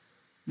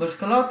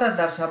 مشکلات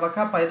در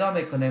شبکه پیدا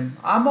میکنیم،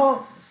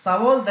 اما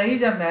سوال در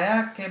اینجا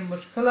میآید که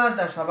مشکل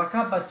در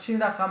شبکه به چه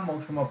رقم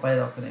ما شما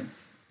پیدا کنیم.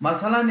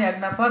 مثلا یک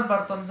نفر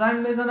براتون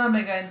زنگ میزنه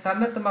میگه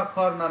اینترنت ما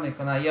کار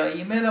نمیکنه یا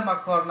ایمیل ما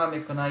کار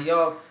نمیکنه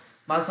یا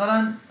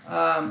مثلا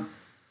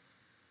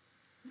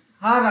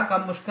هر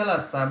رقم مشکل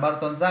است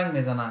براتون زنگ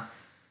میزنه.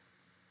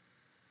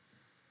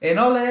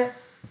 اینال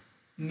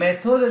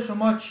متد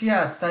شما چی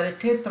است؟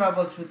 طریقه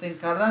ترابل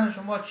شوتینگ کردن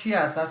شما چی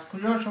است؟ از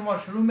کجا شما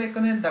شروع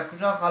میکنین در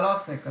کجا خلاص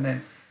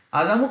میکنین؟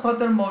 از همون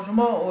خاطر ما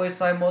شما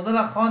OSI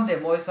مدل خواندیم.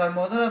 OSI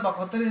مدل به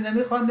خاطر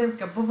نمی خواندیم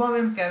که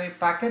بفهمیم که امی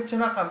پکت چه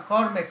رقم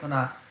کار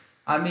میکنه،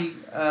 امی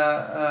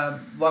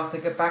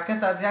وقتی که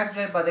پکت از یک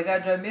جای به دیگر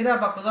جای میره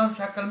به کدام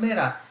شکل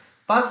میره.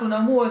 پس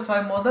اونمو OSI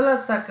مدل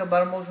است که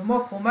بر ما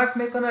شما کمک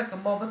میکنه که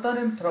ما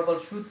بتانیم ترابل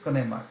شوت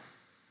کنیم.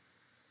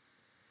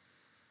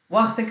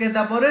 وقتی که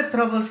درباره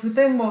ترابل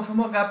شوتینگ ما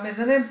شما گپ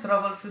میزنیم،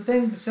 ترابل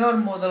شوتینگ بسیار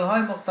مدل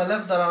های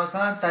مختلف داره،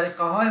 مثلا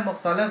طریقه های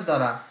مختلف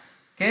داره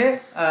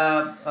که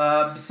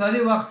بسیاری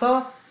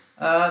وقتا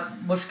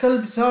مشکل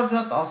بسیار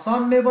زیاد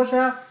آسان می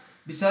باشه،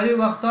 بسیاری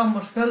وقتا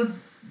مشکل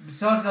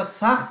بسیار زیاد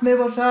سخت می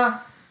باشه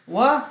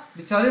و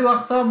بسیاری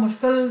وقتا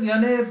مشکل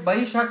یعنی به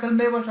این شکل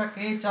می باشه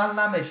که این چل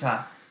نمیشه.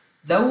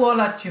 در او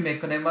حالت چی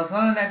میکنیم؟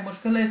 مثلا یک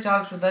مشکل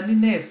چل شدنی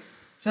نیست،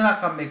 چه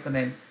رقم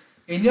میکنیم؟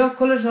 اینیا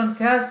کلشان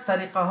که از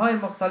طریقه های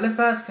مختلف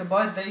است که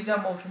باید در اینجا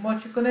ما شما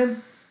چی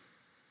کنیم؟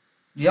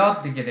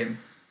 یاد بگیریم.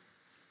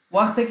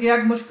 وقتی که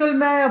یک مشکل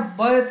میاد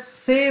باید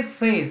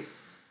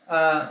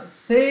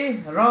سه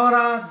راه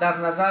را در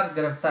نظر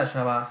گرفته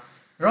شود.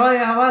 راه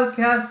اول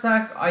که است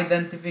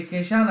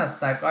ایدنتیفیکیشن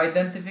است.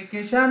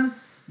 ایدنتیفیکیشن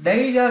در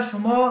اینجا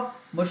شما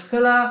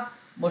مشکل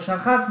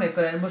مشخص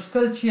میکنین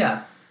مشکل چی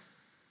است.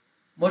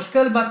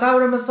 مشکل به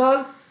طور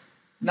مثال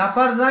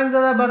نفر زنگ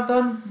زده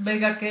براتون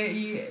میگه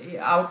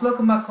که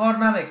اوتلوک ما کار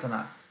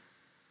نمیکنه،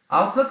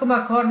 اوتلوک ما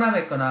کار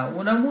نمیکنه.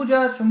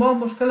 اونموجا شما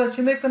مشکل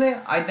چی میکنه؟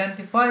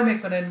 ایدنتیفای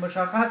میکنین،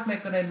 مشخص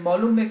میکنین،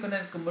 معلوم میکنین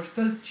که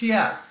مشکل چی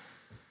است.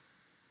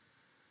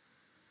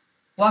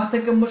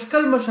 وقتی که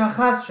مشکل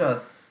مشخص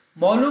شد،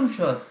 معلوم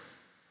شد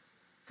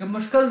که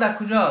مشکل در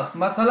کجاست.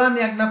 مثلا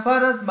یک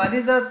نفر است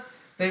مریض است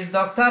پیش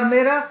دکتر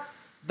میره،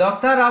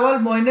 دکتر اول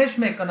معاینش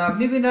میکنه،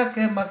 میبینه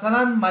که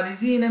مثلا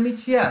مریضی اینمی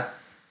چی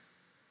است.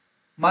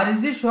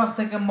 مریضیش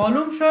وقتی که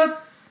معلوم شد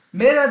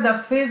میره در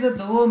فیز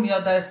دوم یا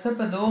در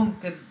استپ دوم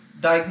که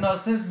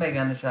دایگنوستیس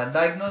میگنشه.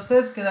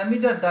 دایگنوستیس که در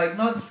میجا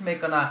دایگنوستش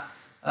میکنه،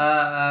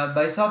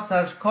 به حساب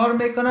سرش کار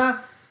میکنه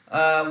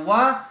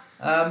و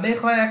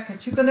میخواد که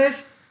چی کنش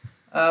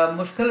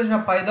مشکلش را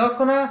پیدا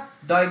کنه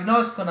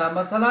دایگنوز کنه.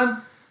 مثلا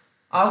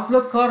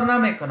اوتلوک کار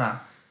نمیکنه،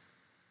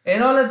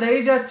 این حال در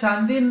اینجا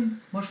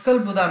چندین مشکل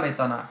بوده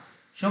میتونه.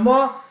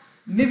 شما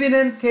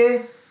میبینین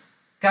که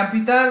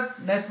کامپیوتر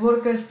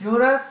نتورکش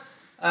جور است،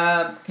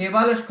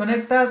 کیبلش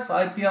کنکت است،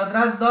 آی پی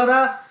آدرس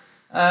داره،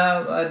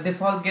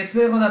 دیفالت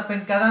گیتوی خود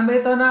پین کردن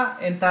میتونه،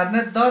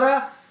 اینترنت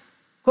داره،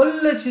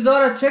 کل چیزا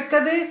را چک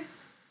کردی.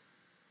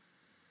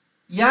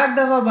 یک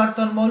دفعه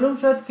براتون معلوم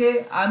شد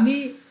که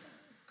امی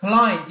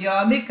کلاینت یا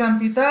امی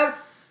کامپیوتر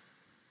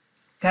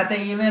کت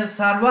ایمیل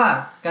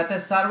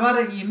سرور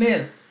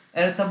ایمیل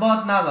ارتباط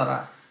نداره.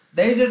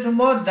 در اینجا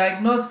شما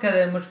دیاگنوز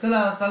کرده مشکل،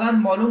 مثلا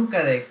معلوم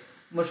کرده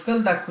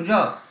مشکل در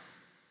کجاست.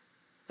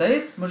 صحیح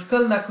است؟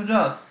 مشکل در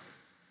کجاست.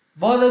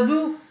 بعد از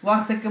او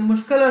وقتی که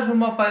مشکل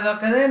شما پیدا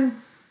کردین،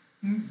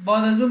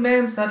 بعد از او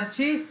میم سر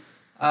چی؟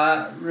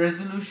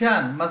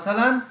 رزولوشن،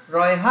 مثلا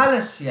راه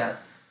حلش چی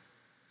است.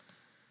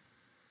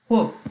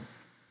 خوب،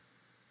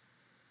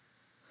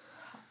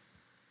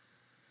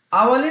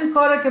 اولین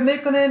کاری که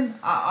میکنین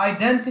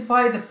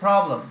identify the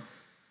problem،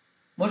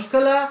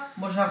 مشکل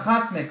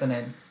مشخص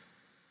میکنین.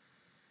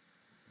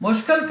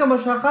 مشکل که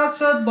مشخص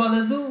شد، بعد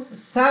از او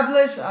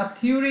establish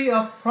a theory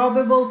of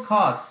probable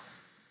cause.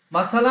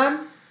 مثلا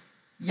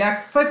یک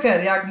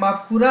فکر، یک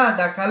مفکوره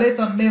در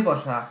کلیتان می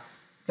باشه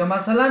که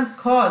مثلا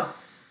کاز،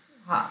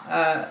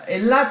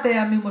 علت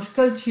همین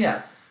مشکل چی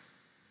است.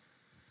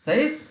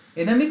 صحیح است؟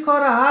 اینمی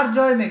کار هر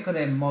جای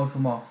میکنیم ما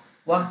شما.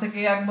 وقتی که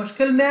یک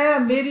مشکل میایه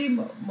میری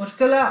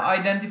مشکل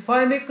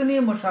ایدنتیفای میکنی،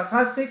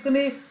 مشخص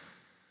میکنی.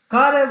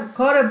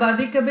 کار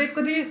بعدی که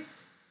بکنی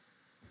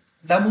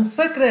دمو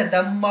فکر،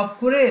 دمو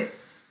مفکوره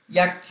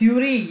یک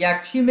تیوری،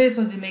 یک چی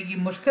میسازی، میگی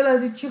مشکل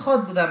از چی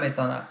خود بوده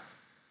میتونه.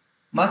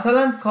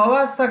 مثلا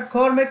کاوست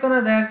کار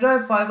میکنه در یک جای،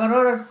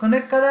 فایبرها را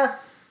کنکت کرده،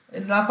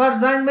 نفر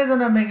زنگ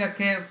میزنه میگه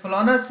که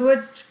فلانه سویچ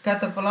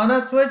کت فلانه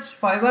سویچ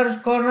فایبرش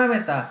کار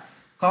نمیته.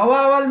 کاوا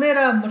اول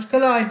میره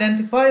مشکل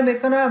ایدنتیفای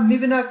میکنه،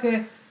 میبینه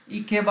که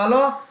ای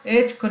کیبلا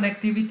هیچ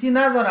کنکتیویتی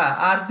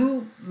نداره،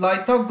 اردو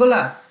لایتا گل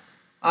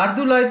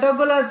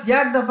است.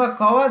 یک دفعه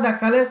کاوا در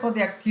کله خود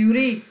یک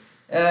تیوری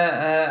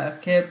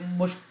که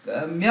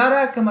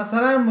میاره که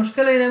مثلا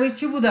مشکل اینمی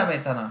چی بوده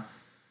میتونه.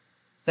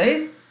 صحیح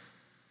است؟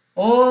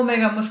 او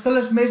میگه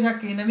مشکلش میشه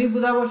که اینمی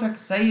بوده باشه که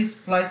صحیح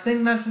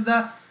سپلایسینگ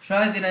نشده،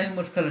 شاید اینمی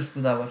مشکلش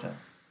بوده باشه.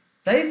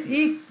 صحیح است؟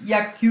 این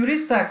یک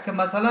تیوریست که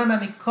مثلا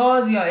همی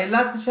کاز یا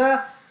علتش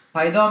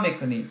پیدا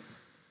میکنی.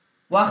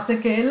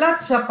 وقتی که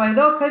علتش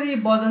پیدا کردی،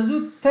 بعد از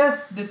او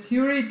test the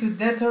theory to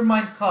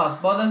determine cause.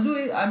 بعد از او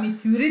همی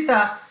تیوری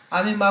تا،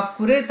 همی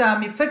مفکوره تا،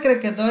 همی فکر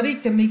که داری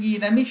که میگی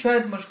اینمی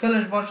شاید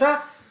مشکلش باشه،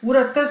 او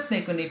را تست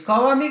میکنی.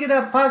 کاوا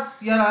میگیره پس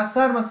یا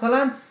اثر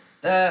مثلا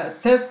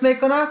تست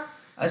میکنه،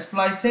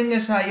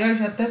 اسپلایسینگش یایش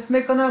تست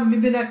میکنه،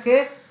 میبینه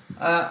که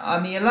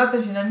همی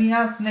علتش اینمی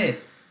هست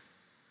نیست.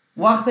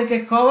 وقتی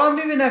که کاوا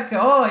میبینه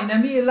که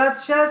اینمی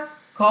علتش هست،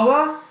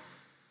 کاوا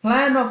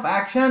plan of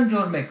action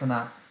جور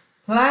میکنه.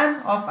 plan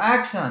of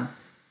action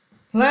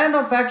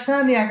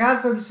یک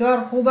حرف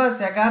بسیار خوب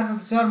است، یک حرف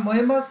بسیار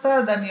مهم است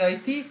در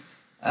میایتی.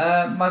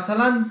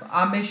 مثلا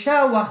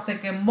همیشه وقتی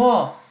که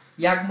ما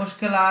یک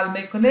مشکل حل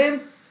میکنیم،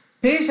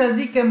 پیش از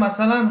این که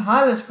مثلا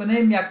حلش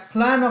کنیم، یک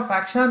plan of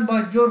action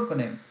باید جور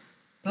کنیم.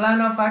 plan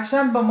of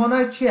action به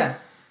معنای چی است؟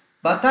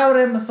 به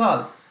طور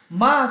مثال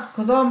ما از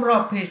کدام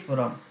راه پیش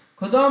برم،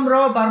 کدام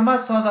راه بر ما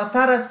ساده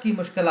تر است که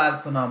مشکل حل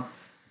کنم.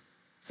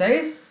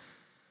 صحیح است؟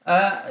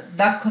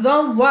 در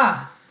کدام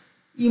وقت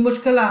این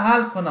مشکل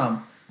حل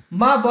کنم.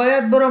 ما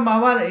باید برم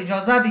اول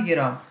اجازه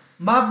بگیرم،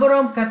 ما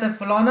برم کت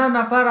فلانه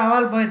نفر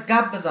اول باید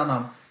گپ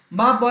بزنم،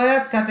 ما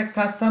باید کت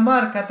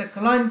کستمر، کت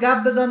کلاین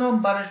گپ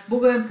بزنم، برش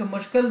بگویم که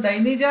مشکل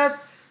دینی است،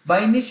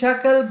 بینی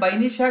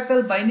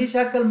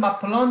شکل ما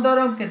پلان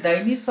دارم که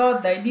دینی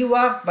ساعت، دینی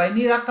وقت،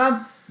 بینی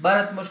رقم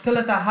برات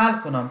مشکلت حل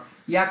کنم.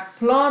 یک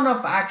پلان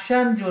آف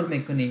اکشن جور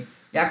میکنی،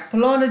 یک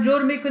پلان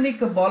جور میکنی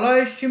که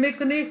بالایش چی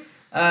میکنی؟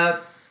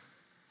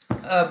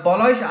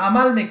 بالایش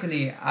عمل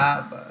میکنی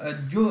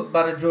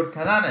برای جور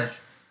کردنش.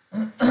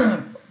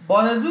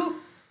 بعد از او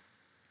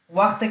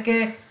وقتی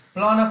که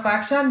پلان آف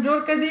اکشن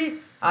جور کردی،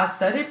 از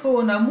طریق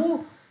اونمو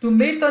تو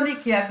میتونی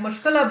که یک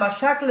مشکل به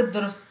شکل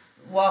درست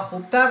و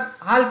خوبتر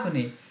حل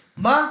کنی.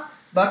 ما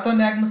براتون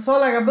یک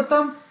مثال اگر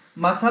بتم،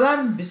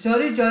 مثلا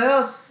بسیاری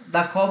جایاست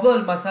در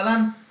کابل،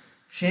 مثلا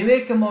شیوه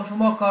که ما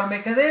شما کار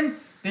میکردیم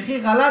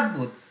بخی غلط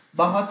بود.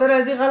 به خاطر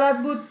از این غلط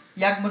بود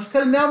یک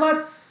مشکل میامد،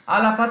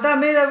 علاپته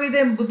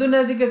میدویدیم بدون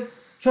از اینکه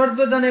چرت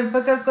بزنیم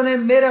فکر کنیم،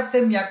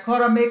 میرفتیم یک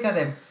کار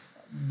میکردیم،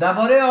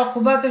 درباره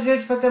عاقبتش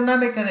هیچ فکر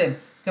نمیکردیم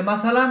که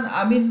مثلا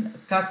امین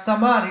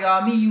کستمر یا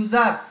امین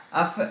یوزر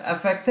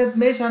افکتد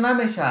میشه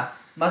نمیشه.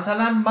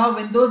 مثلا ما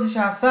ویندوزش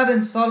از سر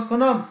انستال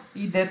کنم،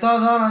 این دیتا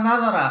داره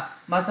نداره،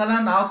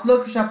 مثلا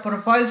اوتلوکش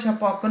پروفایلش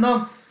پاک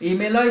کنم،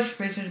 ایمیلایش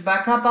پیشش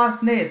بکاپ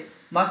است نیست،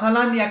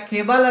 مثلا یک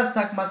کیبل است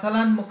که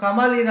مثلا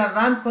مکملی را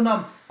رن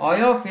کنم،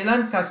 آیا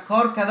فعلا کس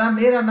کار کردن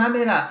میره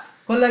نمیره،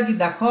 کلگی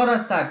در کار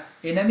است،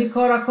 اینمی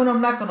کار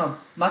کنم نکنم.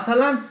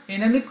 مثلا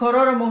اینمی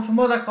کارا را ما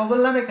شما در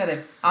کابل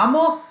نمیکردیم،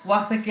 اما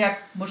وقتی که یک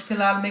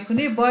مشکل حل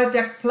میکنی باید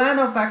یک پلان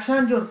آف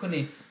اکشن جور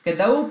کنی که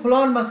در او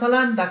پلان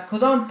مثلا در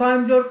کدام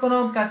تایم جور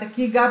کنم که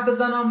کی گپ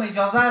بزنم،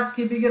 اجازه است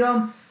کی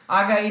بگیرم،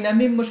 اگر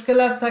اینمی مشکل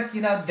است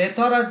که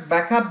دیتا را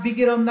بکاپ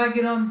بگیرم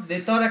نگیرم،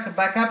 دیتا را که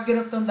بکاپ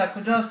گرفتم در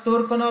کجا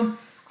استور کنم.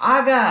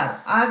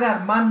 اگر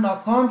من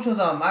ناکام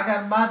شدم،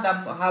 اگر من در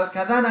حل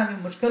کردن همین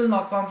مشکل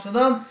ناکام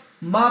شدم،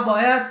 ما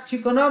باید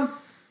چی کنم؟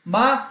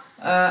 ما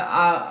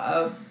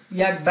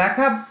یک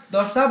بکاپ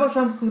داشته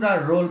باشم که را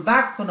رول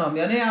بک کنم،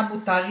 یعنی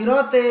همون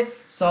تغییرات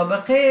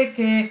سابقه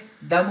که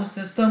در مو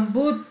سیستم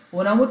بود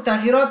و همون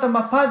تغییرات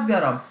ما پس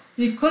بیارم.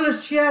 این کلش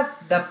چی است؟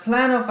 در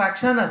پلان آف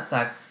اکشن است.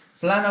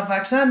 پلان آف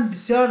اکشن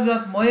بسیار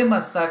زیاد مهم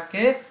است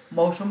که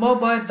ما شما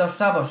باید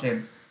داشته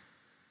باشیم.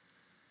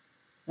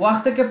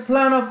 وقتی که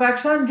پلان آف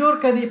اکشن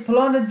جور کردی،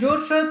 پلان جور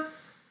شد،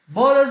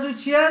 بعد از او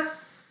چی است؟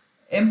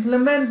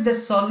 implement the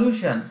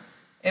solution.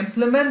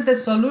 implement the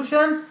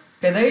solution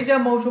که در اینجا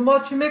ما شما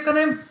چی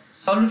میکنیم؟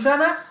 سالوشن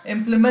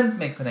implement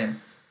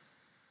میکنیم.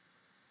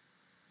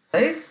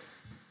 صحیح؟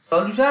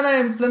 سالوشن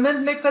implement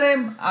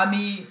میکنیم.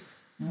 امی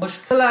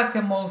مشکل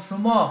که ما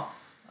شما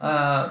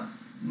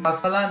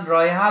مثلا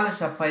راه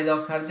حلش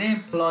پیدا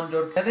کردیم، پلان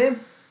جور کردیم،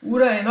 او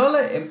را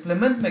اینال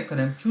implement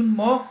میکنیم، چون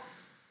ما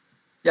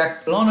یک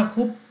پلان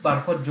خوب بر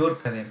خود جور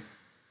کردیم.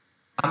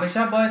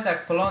 همیشه باید یک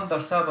پلان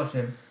داشته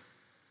باشیم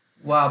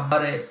و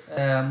برای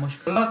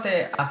مشکلات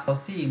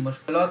اساسی،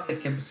 مشکلاتی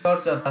که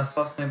بسیار زیاد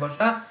حساس می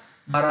باشه،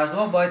 بر از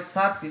ما باید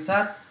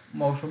 100%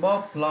 ما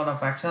شما پلان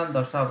آف اکشن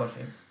داشته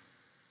باشیم.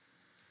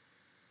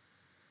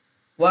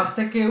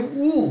 وقتی که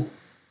او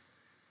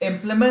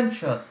implement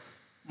شد،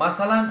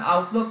 مثلا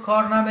اوتلوک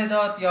کار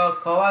نمیداد یا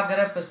کاوا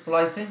گرفت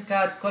اسپلایسینگ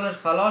کرد کلش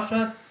خلاص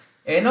شد،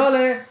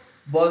 اینال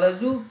بعد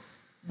از او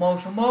ما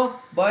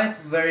شما باید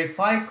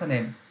وریفای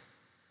کنیم،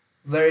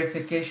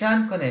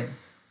 وریفیکیشن کنیم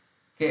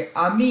که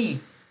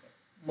امی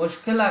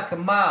مشکل که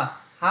ما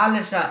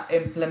حلش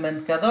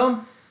امپلمنت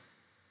کردم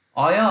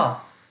آیا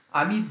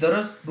امی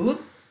درست بود،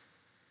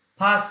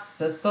 پس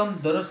سیستم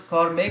درست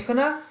کار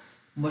میکنه،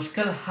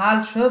 مشکل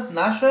حل شد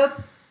نشد،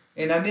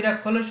 این امی را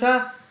کلش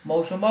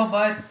ما شما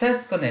باید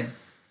تست کنیم.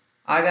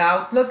 اگر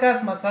اوتلوک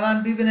است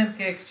مثلا ببینیم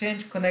که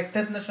اکسچنج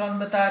کنکتد نشان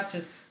بده،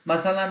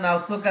 مثلا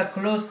اوتلوک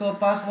کلوز کو،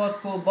 پاسورد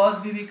کو، باز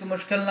ببینی که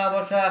مشکل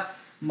نباشه،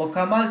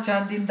 مکمل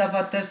چندین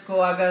دفعه تست کو.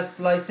 اگر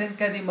اسپلایسینگ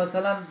کردی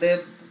مثلا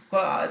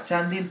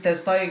چندین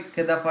تست هایی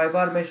که در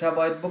فایبر میشه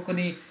باید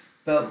بکنی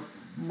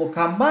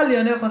مکمل،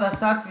 یعنی خود از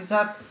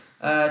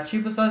 100%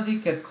 چی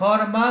بسازی که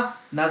کار ما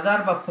نظر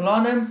به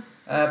پلانم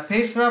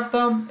پیش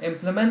رفتم،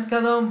 امپلمنت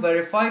کردم،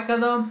 وریفای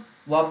کردم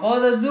و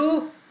بعد از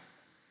او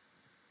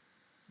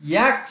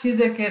یک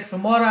چیزی که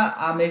شما را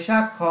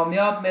همیشه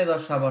کامیاب می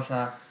داشته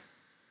باشه،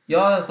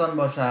 یادتان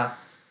باشه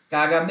که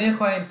اگر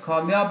میخواین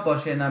کامیاب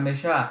باشین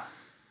همیشه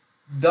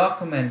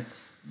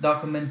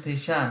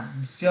داکومنتیشن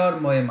بسیار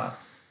مهم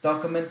است.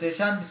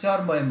 داکومنتیشن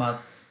بسیار مهم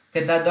است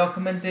که در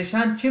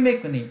داکومنتیشن چی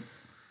میکنی؟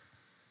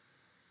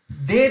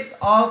 date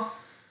of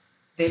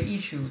the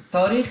issue،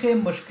 تاریخ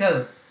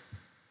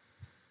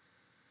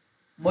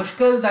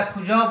مشکل در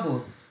کجا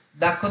بود،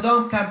 در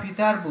کدام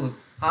کامپیوتر بود،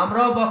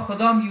 همراه با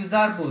کدام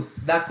یوزر بود،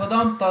 در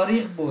کدام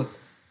تاریخ بود،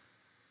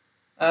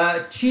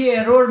 چی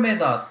ارور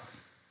میداد،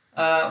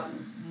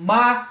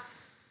 ما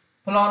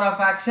پلان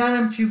آف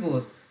اکشنم چی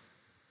بود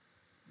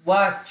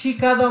و چی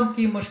کردم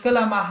که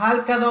مشکل ما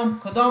حل کردم،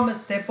 کدام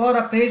استپا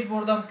را پیش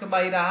بردم که ما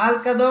ایره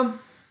حل کردم.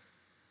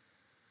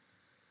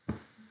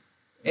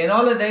 این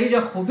حال در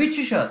اینجا خوبی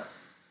چی شد؟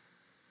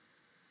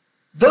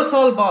 2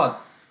 سال بعد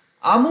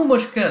امو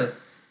مشکل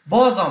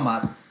باز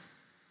آمد.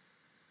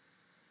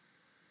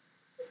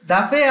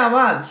 دفعه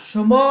اول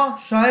شما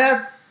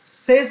شاید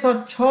 3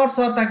 ساعت 4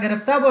 ساعت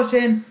گرفته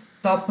باشین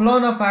تا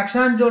پلان آف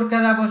اکشن جور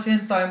کرده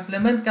باشین، تا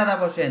امپلمنت کرده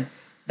باشین.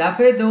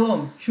 دفعه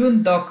دوم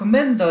چون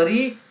داکومنت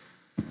داری،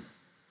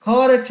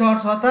 کار 4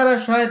 ساعته را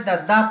شاید در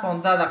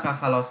 10-15 دقیقه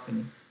خلاص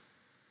کنی.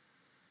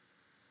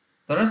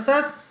 درست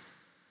است؟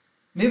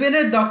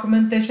 میبینید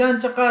داکومنتیشن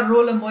چقدر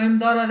رول مهم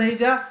داره در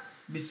اینجا؟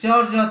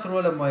 بسیار زیاد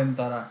رول مهم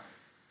داره.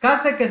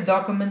 کسی که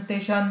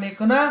داکومنتیشن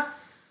میکنه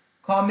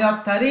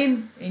کامیاب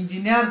ترین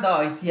انجینیر در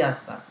آیتی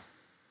است.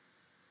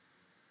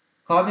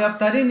 کامیاب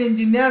ترین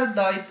انجینیر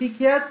در آیتی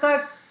کی است؟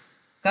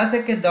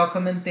 کسی که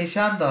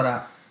داکومنتیشن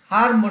داره،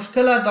 هر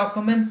مشکل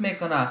داکومنت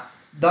میکنه،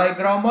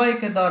 دایگرام هایی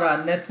که داره،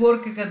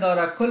 نتورکی که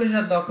داره، کلش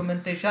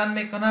داکومنتیشن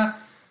میکنه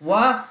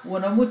و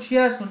اونمو چی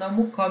است؟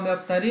 اونمو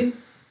کامیاب ترین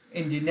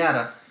انجینیر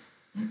است.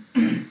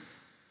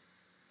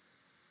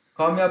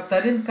 کامیاب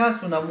ترین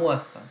کس اونمو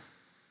است.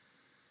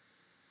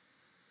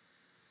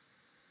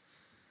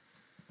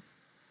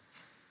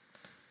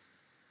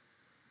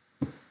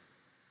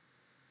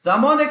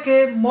 زمانی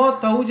که ما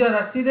تا اوجا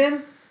رسیدیم،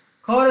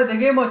 کار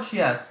دیگه ما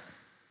چی است؟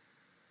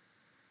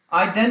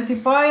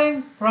 Identifying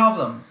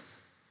problems،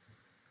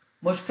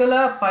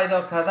 مشکل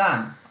پیدا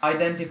کردن،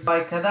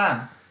 identify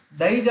کردن.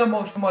 در اینجا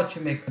ما شما چی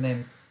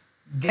میکنیم؟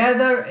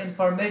 Gather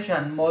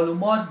information،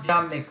 معلومات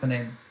جمع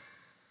میکنیم.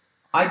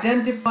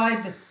 identify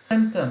the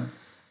symptoms.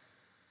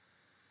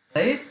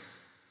 صحیح؟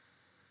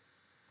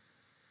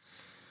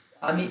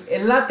 امی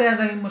علت از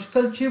این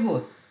مشکل چی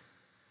بود؟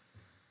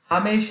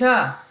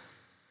 همیشه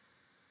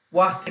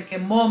وقتی که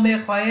ما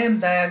میخواهیم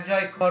در یک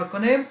جای کار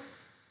کنیم،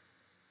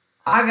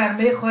 اگر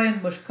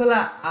میخواهیم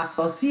مشکل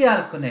اساسی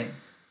حل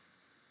کنیم،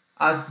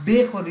 از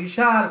بیخ و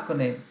ریشه حل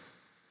کنیم،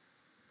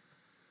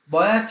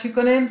 باید چی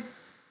کنیم؟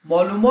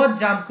 معلومات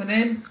جمع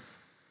کنیم،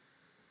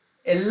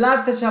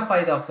 علتش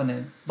پیدا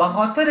کنیم. به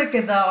خاطر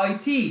که در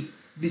آیتی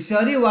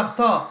بسیاری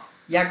وقتا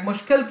یک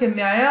مشکل که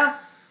میایه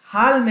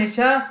حل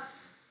میشه،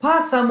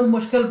 پس همون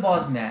مشکل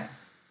باز میایه،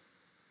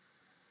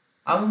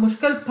 همون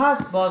مشکل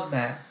پس باز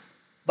میایه.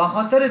 به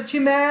خاطر چی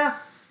میایه؟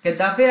 که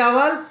دفعه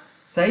اول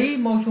صحیح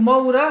ما شما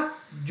او را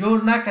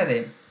جور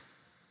نکردیم.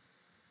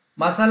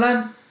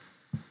 مثلا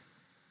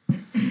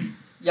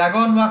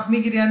یگان وقت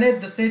میگیری یعنی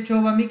دو سه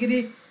چوبه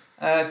میگیری،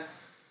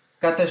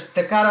 کتش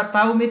تکر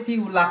تاو میتی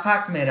و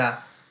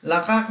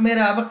لقاق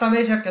میره ابقا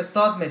میشه که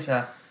استاد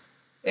میشه،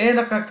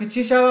 اینقا که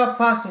چی شوه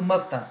پس و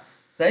مفته.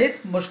 صحیح؟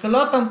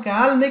 مشکلات هم که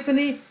حل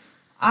میکنی،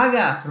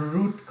 اگر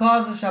روت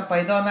کازش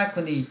پیدا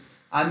نکنی،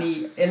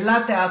 امی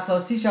علت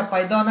اساسیش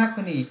پیدا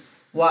نکنی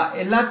و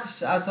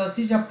علت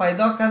اساسیش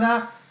پیدا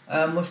کرده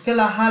مشکل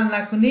حل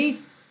نکنی،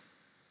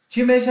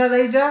 چی میشه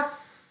دیجا؟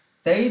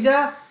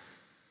 دیجا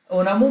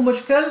اونمو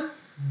مشکل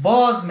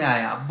باز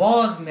میایه.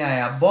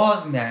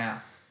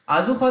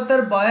 از او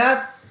خاطر باید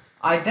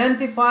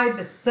identify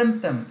the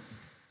symptoms،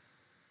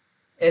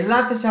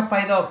 علتش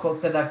پیدا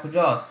کو که در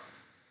کجاست.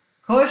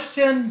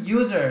 question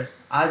users،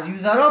 از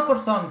یوزرها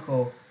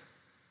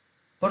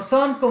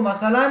پرسان کو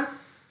مثلا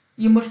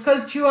این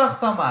مشکل چی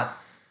وقت آمد؟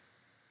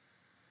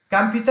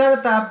 کامپیوتر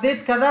تا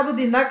اپدیت کرده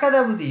بودی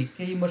نکرده بودی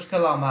که این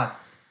مشکل آمد؟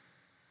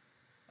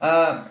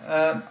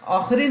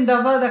 آخرین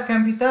دفعه در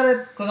کامپیوتر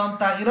کدام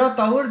تغییرات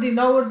آوردی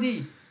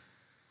ناوردی؟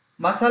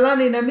 مثلا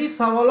اینمی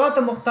سوالات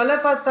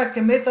مختلف هست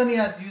که میتونی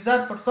از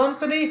یوزر پرسان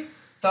کنی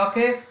تا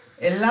که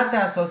علت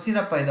اساسی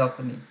را پیدا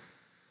کنی.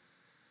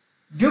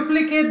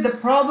 duplicate the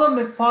problem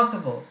if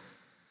possible.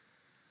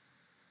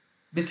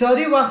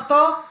 بسیاری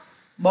وقتا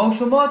ما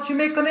شما چی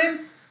میکنیم؟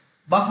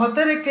 به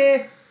خاطر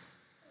که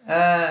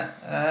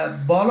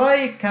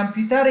بالای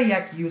کامپیوتر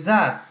یک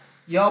یوزر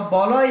یا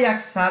بالای یک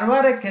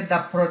سرور که در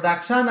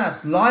پرودکشن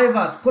است، لایو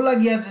است،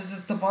 کلگی از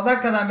استفاده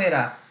کرده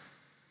میره،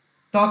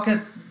 تا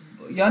که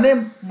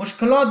یعنی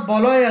مشکلات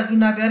بالای از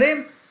اون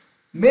نبیاریم،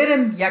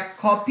 میریم یک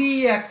کاپی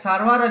یک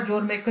سرور را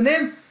جور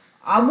میکنیم،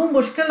 امو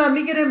مشکل را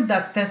میگیریم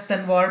در تست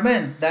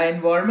انوایرمنت، در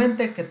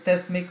انوایرمنت که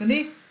تست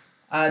میکنی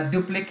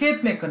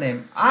دوپلیکیت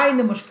میکنیم،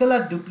 این مشکل را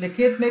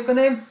دوپلیکیت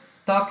میکنیم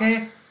تا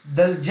که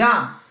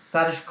دلجم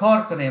سرش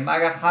کار کنیم،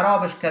 اگر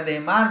خرابش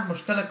کردیم هر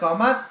مشکل که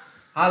آمد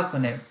حل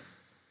کنیم.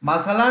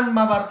 مثلا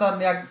ما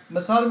براتون یک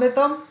مثال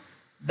میتم،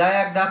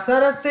 در یک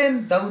دفتر هستین،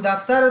 در او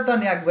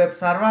دفترتان یک وب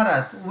سرور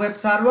است، وب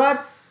سرور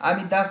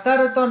امی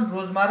دفترتان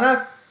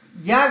روزمره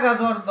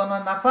 1000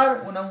 دانه نفر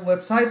اونم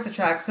وبسایتش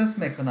اکسس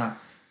میکنه.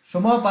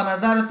 شما به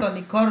نظرتان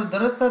این کار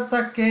درست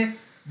است که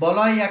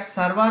بالای یک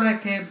سرور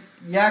که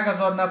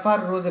 1000 نفر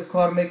روز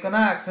کار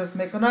میکنه اکسس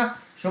میکنه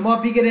شما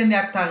بگیرین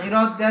یک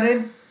تغییرات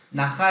بیارین؟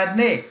 نه خیر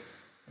نه.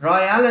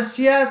 راه حلش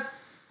چی است؟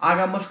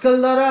 اگر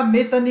مشکل داره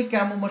میتونی که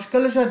همون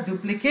مشکلش رو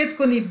دوپلیکیت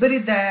کنی، بری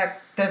در یک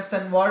تست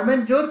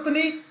انوایرمنت جور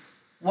کنی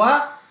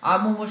و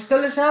همون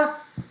مشکلش رو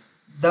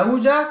در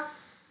اوجا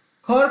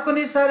کار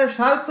کنی، سرش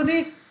حل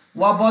کنی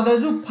و بعد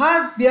از او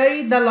پس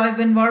بیایی در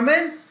لایو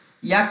انوایرمنت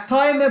یک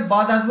تایم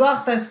بعد از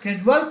وقت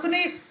اسکیجول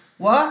کنی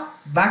و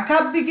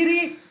بکاپ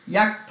بگیری،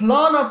 یک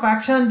پلان آف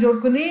اکشن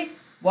جور کنی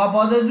و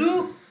بعد از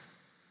او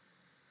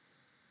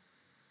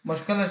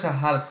مشکلش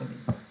حل کنی.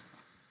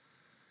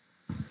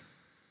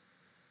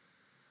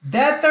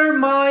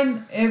 Determine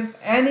if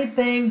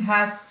anything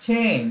has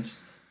changed.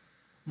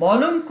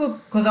 معلوم که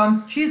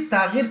کدام چیز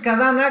تغییر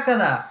کرده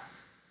نکرده.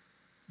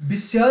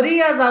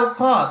 بسیاری از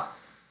اوقات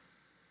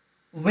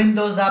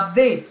ویندوز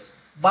اپدیتس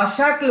با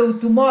شکل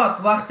اتومات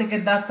وقتی که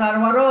در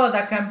سرورها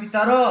در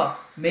کامپیوترها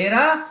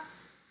میره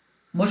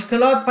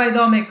مشکلات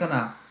پیدا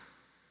میکنه.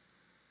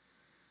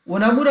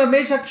 اونمو را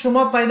میشه که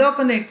شما پیدا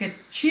کنه که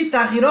چی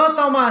تغییرات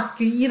آمد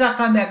که این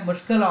رقم یک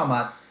مشکل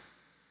آمد.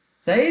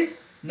 صحیح؟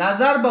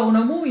 نظر به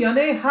اونمو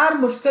یعنی هر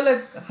مشکل،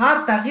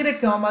 هر تغییر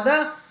که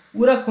آمده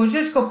او را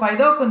کوشش کو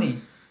پیدا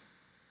کنی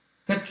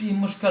که این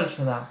مشکل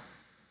شده.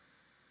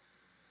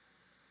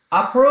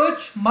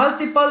 Approach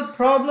multiple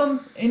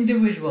problems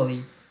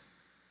individually.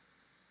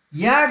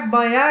 یک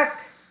با یک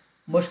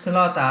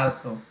مشکلات حل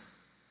کن.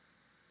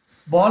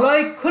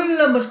 بالای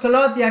کل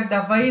مشکلات یک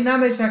دفعی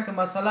نمیشه که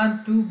مثلا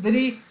تو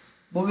بری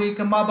بگی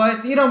که ما باید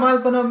ایرا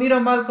مال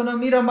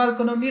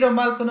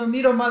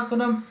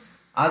کنم.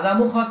 از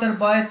امو خاطر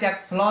باید یک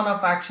پلان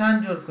آف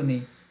اکشن جور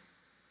کنی.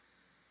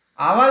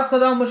 اول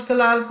کدام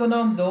مشکل حل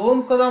کنم،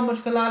 دوم کدام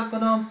مشکل حل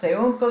کنم،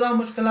 سوم کدام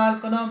مشکل حل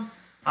کنم،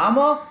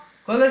 اما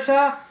کلش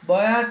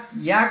باید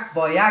یک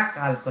با یک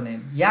حل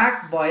کنیم. یک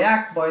با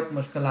یک باید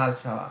مشکل حل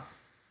شود.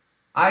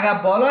 اگر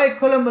بالای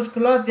کل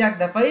مشکلات یک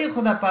دفعی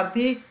خود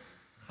پرتی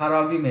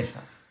خرابی میشه.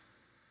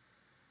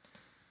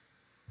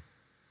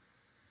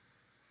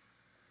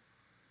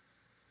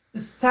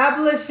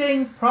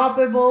 establishing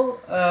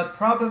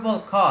probable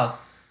cause.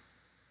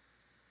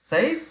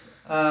 صحیح است؟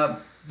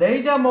 در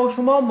اینجا ما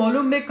شما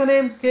معلوم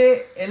میکنیم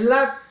که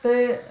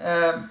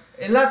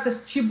علتش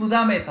چی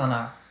بوده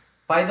میتونه،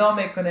 پیدا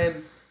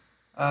میکنیم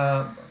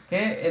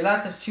که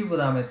علتش چی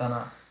بوده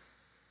میتونه.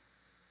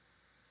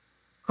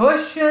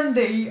 question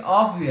the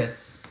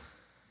obvious.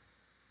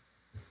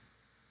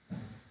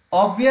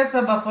 obvious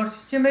به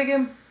فارسی چی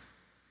میگیم؟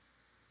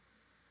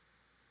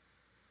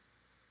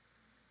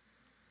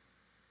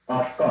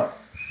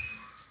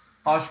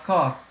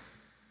 آشکار.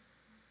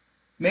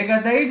 میگه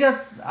در اینجا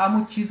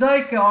همون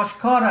چیزایی که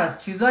آشکار است،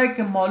 چیزایی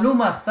که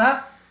معلوم است،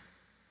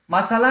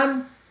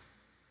 مثلا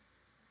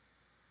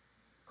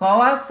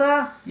کاوه است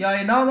یا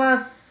اینام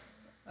است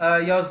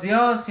یا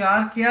زیاست یا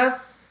هر کی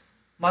است،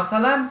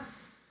 مثلا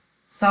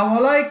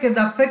سوالایی که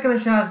در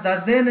فکرش هست، در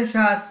ذهنش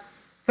هست،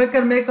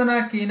 فکر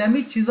میکنه که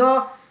اینمی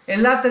چیزا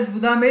علتش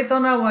بوده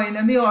میتونه و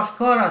اینمی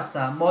آشکار است،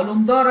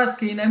 معلوم دار است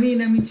که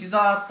اینمی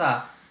چیزا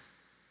هست،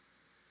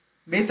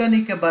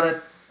 میتونی که برای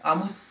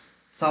امو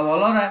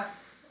سوالا را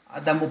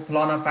دمو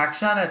پلان اف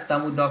اکشن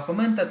دمو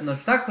داکومنتت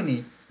نوشته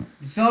کنی.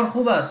 بسیار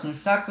خوب است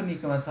نوشته کنی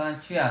که مثلا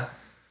چی است.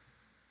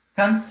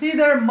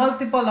 consider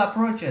multiple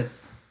approaches.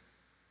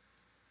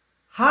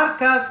 هر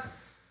کس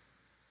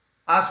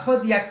از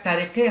خود یک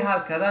طریقه حل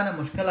کردن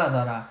مشکل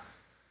داره.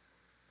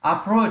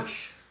 approach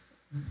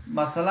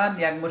مثلا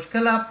یک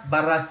مشکل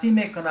بررسی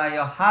میکنه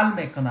یا حل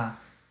میکنه.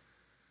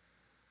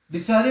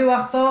 بسیاری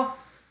وقتا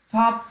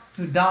top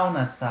to down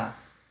است،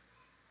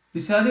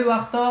 بسیاری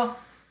وقتا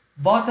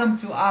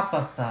bottom to up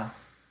است.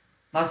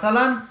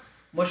 مثلا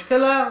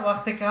مشکل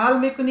وقتی که حل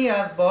میکنی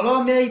از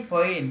بالا میای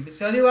پایین،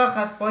 بسیاری وقت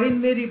از پایین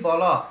میری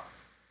بالا.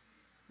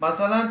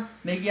 مثلا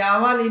میگی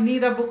اول اینی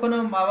را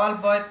بکنم، اول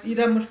باید ای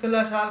را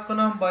مشکلش حل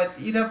کنم، باید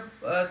ای را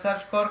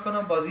سرش کار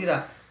کنم، بازی را.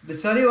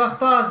 بسیاری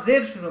وقتا از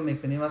زیر شروع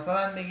میکنی،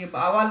 مثلا میگی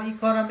اول ای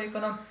کار را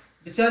میکنم.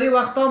 بسیاری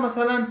وقتا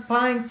مثلا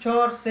 5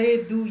 4 3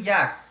 2 1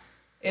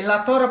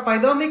 علتا را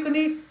پیدا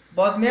میکنی،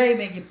 باز میای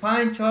میگی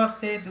 5 4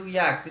 3 2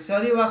 1.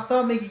 بسیاری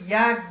وقتا میگی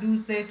 1 2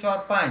 3 4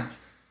 5.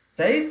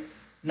 صحیح؟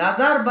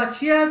 نظر به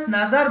چی است؟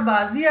 نظر به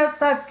ازی است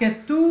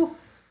که تو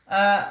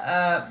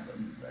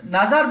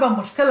نظر به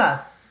مشکل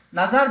است.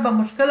 نظر به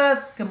مشکل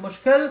است که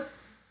مشکل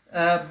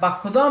با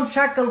کدام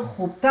شکل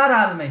خوبتر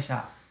حل میشه.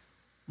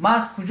 ما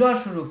از کجا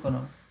شروع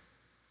کنم؟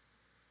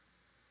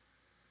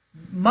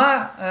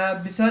 ما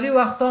بسیاری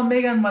وقتا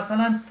میگن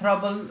مثلا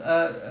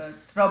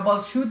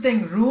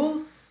troubleshooting rule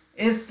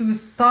is to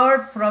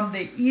start from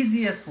the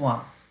easiest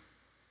one.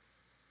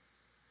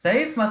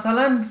 صحیح؟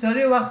 مثلا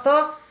بسیاری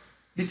وقتا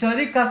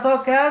بسیاری کسا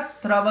که از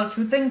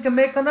troubleshooting که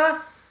میکنه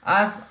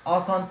از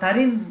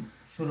آسانترین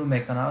شروع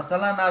میکنه،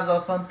 مثلا از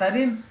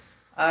آسانترین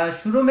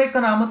شروع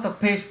میکنه اما تا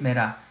پیش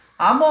میره.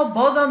 اما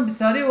بازم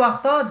بسیاری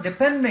وقتا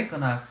دیپند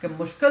میکنه که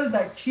مشکل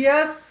در چی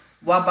است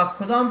و با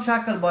کدام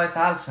شکل باید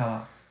حل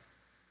شود.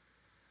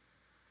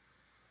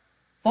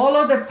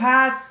 follow the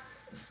path,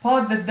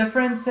 spot the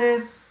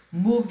differences,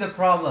 move the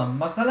problem.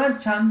 مثلا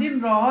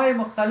چندین راه های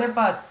مختلف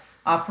است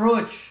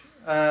approach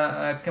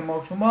که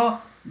ما شما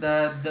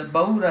به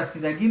او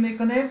رسیدگی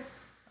میکنیم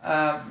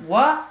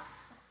و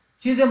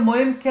چیز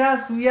مهم که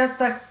است وی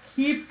است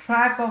keep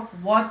track of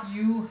what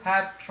you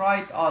have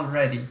tried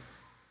already.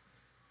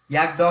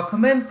 یک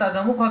داکومنت از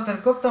امو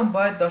خاطر گفتم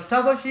باید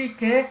داشته باشی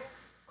که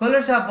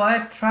کلش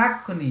باید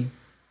ترک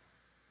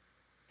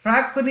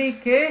کنی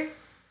که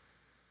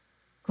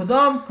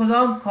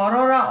کدام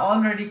کارا را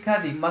آلردی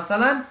کردی.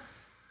 مثلا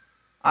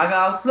اگر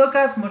اوتلوک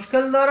است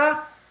مشکل داره،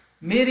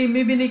 میری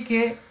میبینی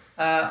که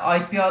آی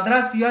پی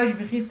آدرس یاش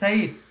بخی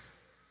صحیح است.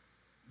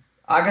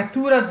 اگر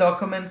تو را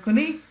داکومنت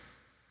کنی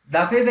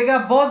دفعه دیگه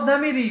باز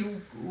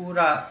نمیری او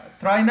را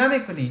ترای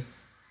نمی کنی،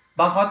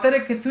 به خاطر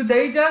که تو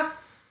دیجا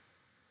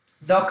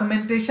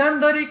داکومنتیشن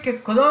داری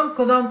که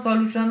کدام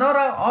سالوشن ها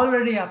را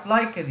آلردی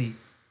اپلای کردی.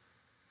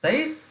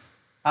 صحیح است؟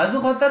 از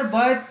او خاطر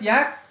باید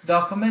یک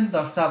داکومنت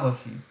داشته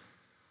باشی.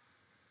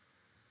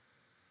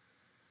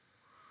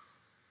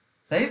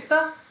 صحیح است؟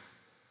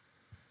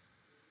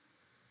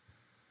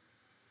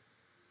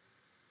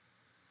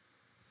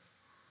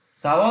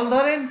 سوال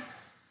دارین؟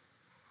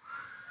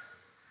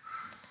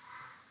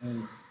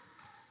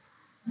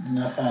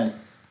 نخیر.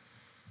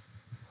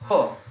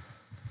 خب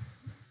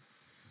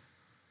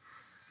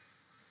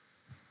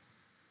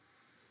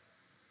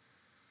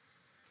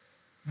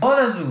بعد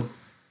از او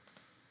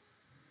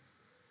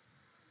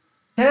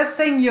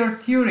testing your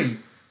theory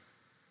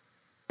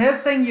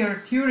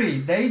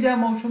در اینجا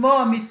ما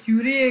شما همی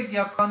تیوری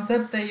یا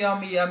کانسپت یا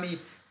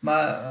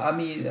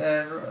همی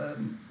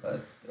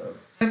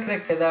فکر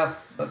که در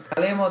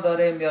کلمه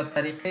داریم یا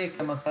طریقه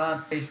که مثلا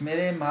پیش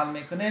میریم حل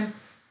میکنیم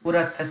او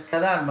را تست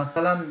کردن،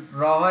 مثلا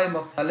راه های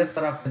مختلف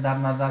را که در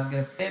نظر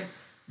گرفتیم.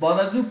 بعد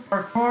از او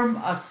perform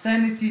a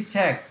sanity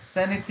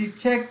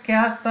check که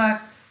هست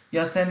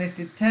یا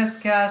sanity test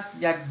که هست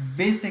یک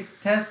بیسیک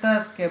تست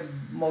است که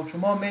ما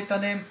شما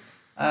میتونیم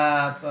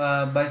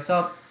به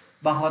حساب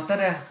به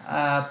خاطر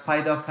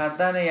پیدا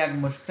کردن یک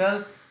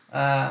مشکل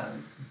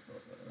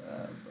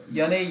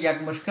یعنی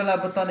یک مشکل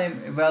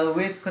بتانیم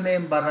evaluate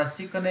کنیم،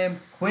 بررسی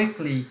کنیم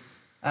quickly،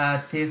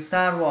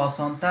 تیزتر و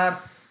آسانتر.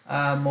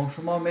 ما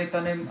شما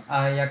میتونیم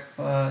یک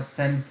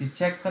sanity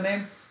check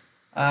کنیم.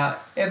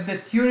 If the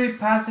theory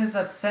passes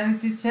at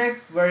sanity check,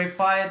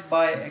 verify it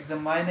by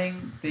examining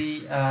the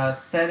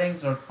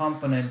settings or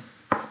components.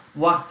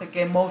 وقتی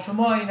که ما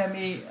شما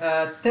اینمی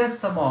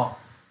تست ما،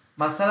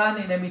 مثلا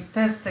اینمی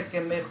تست که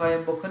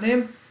میخوایم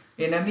بکنیم،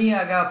 اینمی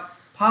اگر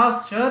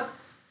پاس شد،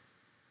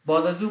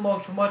 بعد از اون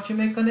ما شما چی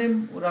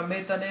میکنیم؟ او را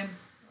میتونیم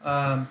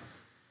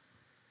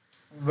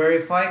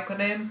وریفای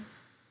کنیم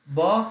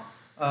با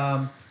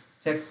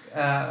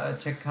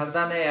چک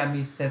کردن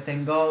امی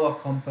سیتنگ ها و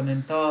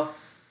کامپوننت ها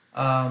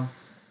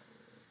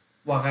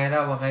و غیره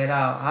و غیره.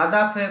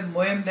 هدف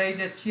مهم در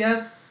اینجا چی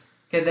است؟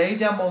 که در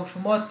اینجا ما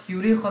شما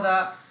تیوری خود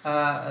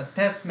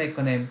تست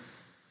میکنیم.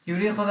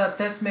 تیوری خود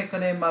تست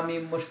میکنیم. امی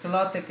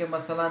مشکلاتی که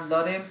مثلا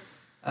داریم،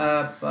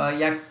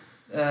 یک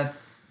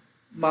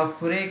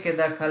مفکوره که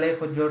در کله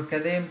خود جور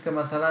کردیم که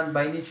مثلا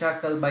بینی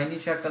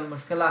شکل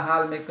مشکل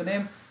حل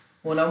میکنیم،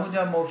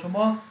 اونموجا ما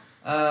شما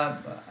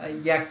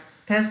یک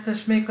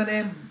تستش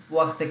میکنیم.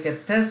 وقتی که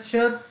تست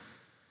شد،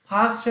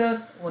 پاس شد،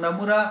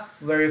 اونمو را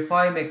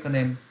وریفای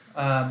میکنیم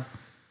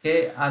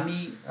که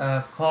امی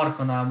کار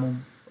کنه، امو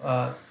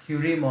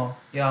تیوری ما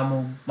یا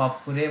امو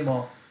مفکوره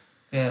ما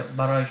که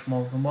برایش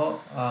ما شما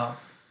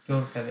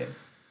جور کردیم.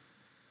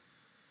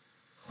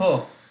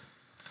 خب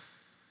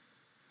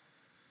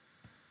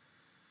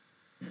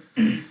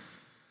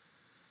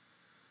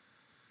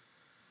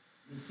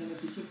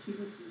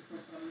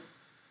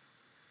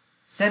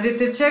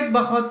sanity check به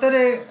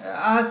خاطر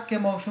است که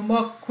ما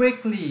شما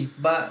quickly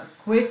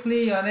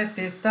یعنی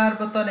تیزتر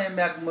بتانیم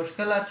یک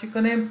مشکل چی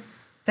کنیم،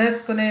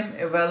 تست کنیم،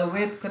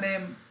 evaluate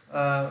کنیم،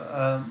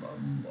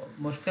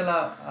 مشکل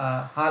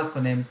حل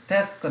کنیم،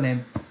 تست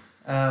کنیم.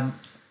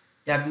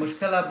 یک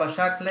مشکل به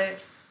شکل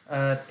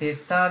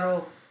تیزتر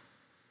و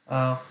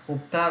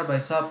خوبتر به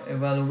حساب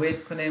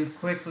evaluate کنیم،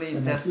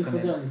 quickly تست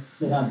کنیم.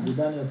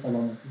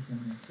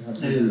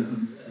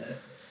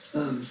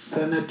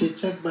 سنتی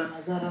چک به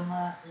نظر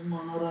من این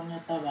مانا را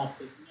میتا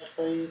وقتی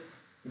میخوایی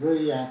روی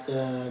یک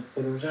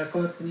پروژه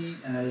کار کنی،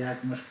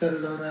 یک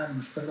مشکل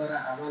داره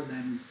اول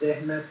در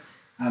ذهنت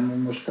اما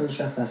مشکلش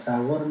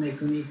تصور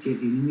میکنی که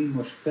اینی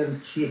مشکل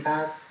چی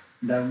هست،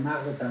 در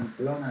مغزت هم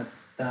پلان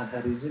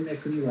تحریزی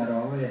میکنی و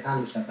راه های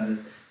حلش برای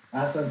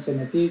اصلا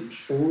سنتی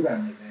شعور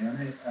هم میده،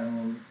 یعنی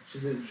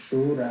چیز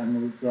شعور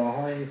هم راه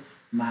های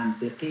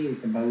منطقی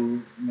که به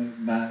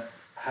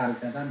حل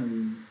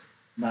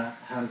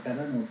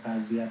کردن و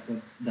قضیت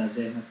در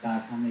ذهن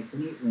طرح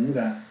میکنی اون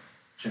را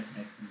چک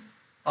میکنی.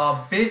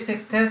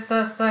 بیسیک تست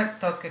است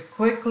تا که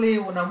quickly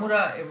اونمو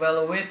را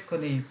evaluate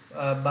کنی،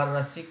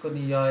 بررسی کنی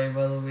یا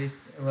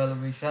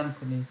evaluation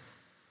کنی.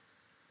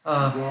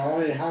 راه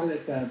های حل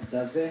که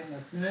در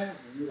ذهنت نه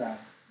اون را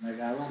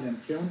مگه اول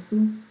امتحان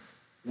کن،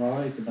 راه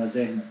هایی که در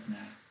ذهنت نه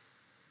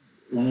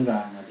اون را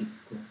عملی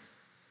کن.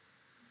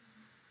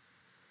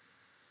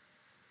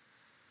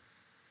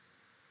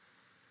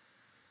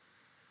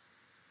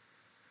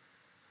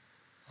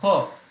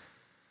 خب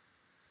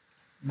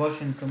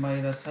باشین که من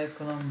این را سعی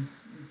کنم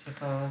چه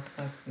کاغذ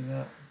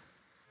دیگه.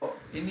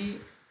 اینی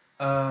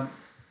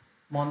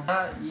مانده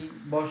ای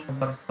باشه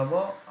بر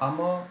سوا،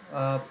 اما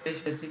پیش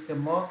از که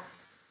ما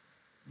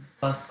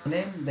بس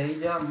کنیم در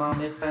اینجا ما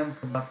میخوایم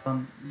که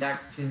براتون یک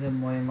چیز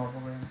مهم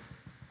بگویم.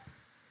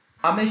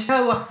 همیشه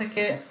وقتی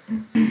که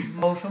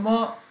ما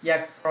شما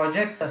یک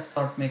پروژکت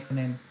استارت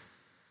میکنیم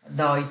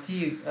در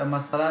آیتی،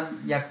 مثلا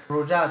یک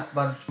پروژه است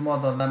بر شما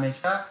داده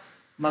میشه،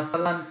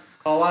 مثلا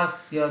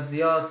کاوس یا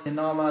زیا،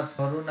 سینام است،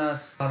 هارون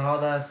است،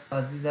 فرهاد است،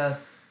 عزیز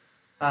است،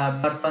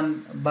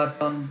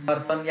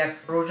 برتان یک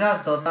پروژه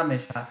است داده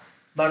میشه،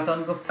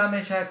 برتان گفته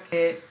میشه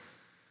که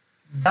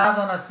 10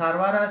 دانه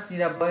سرور است،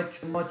 این را باید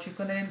شما چی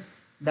کنین،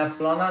 در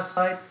فلانه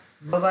سایت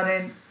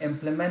ببرین،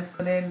 امپلیمنت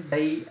کنین، در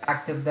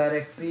اکتیو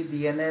دایرکتری،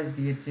 DNS،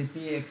 DHCP،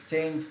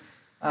 اکسچنج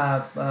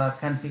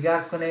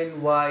کنفیگر کنین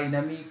و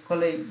اینمی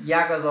کل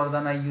 1000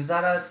 دانه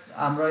یوزر است،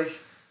 امرایش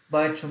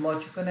باید شما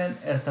چی کنین،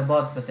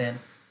 ارتباط بدین.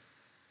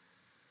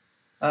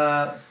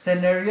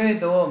 سناریوی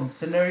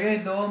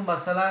دوم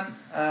مثلا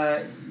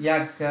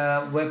یک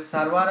وب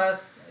سرور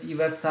است، این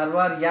وب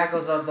سرور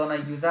 1000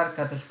 دانه یوزر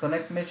کتش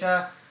کنکت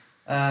میشه،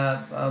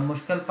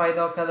 مشکل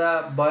پیدا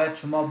کرده، باید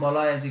شما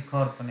بالای از این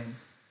کار کنین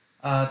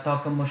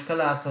تا که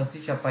مشکل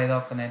اساسیش پیدا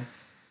کنین.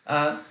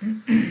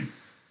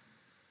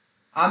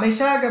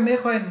 همیشه اگر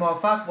میخواین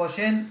موفق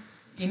باشین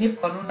اینی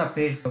قانون را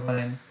پیش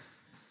ببرین.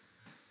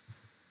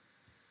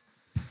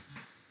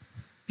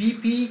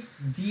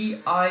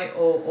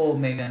 PPDIOO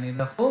میگن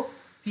این خب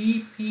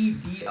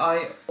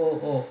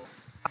PPDIOO.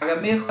 اگر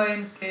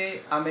میخواین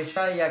که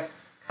همیشه یک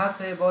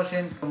کسی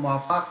باشین که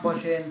موفق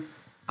باشین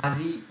از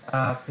این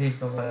پیش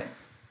ببرین.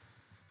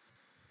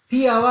 P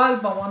اول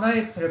با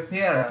معنای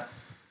prepare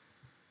است.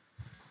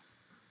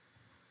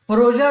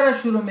 پروژه را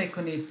شروع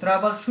میکنی،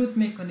 ترابل شوت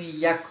میکنی،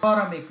 یک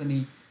کار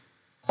میکنی،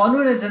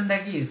 قانون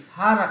زندگی است،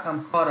 هر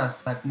رقم کار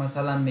است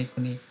مثلا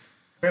میکنی.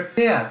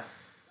 prepare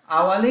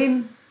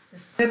اولین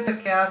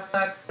استپ که هست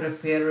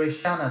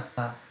پریپریشن است.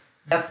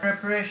 در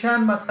پریپریشن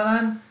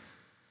مثلا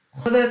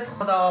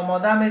خود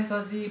آماده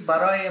میسازی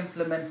برای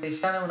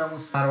امپلمنتیشن اونمو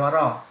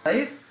سرورا.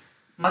 صحیح؟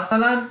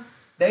 مثلا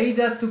در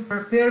اینجا تو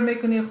پریپیر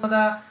میکنی، خود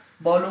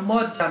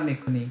معلومات جمع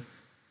میکنی.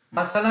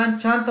 مثلا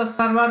چند تا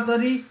سرور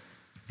داری؟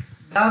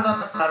 10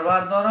 دانه سرور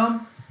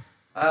دارم.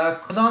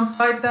 کدام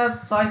سایت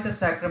است؟ سایت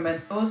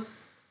ساکرامنتوس.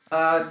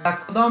 در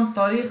کدام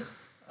تاریخ؟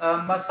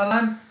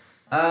 مثلا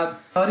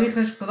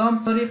تاریخش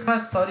کدام تاریخ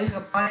است؟ تاریخ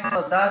 5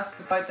 تا 10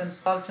 که باید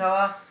انستال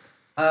شوه.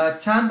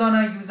 چند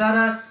دانه یوزر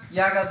است؟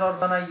 1000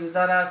 دانه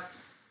یوزر است.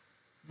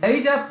 در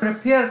اینجا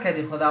پریپیر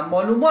کردی، خدا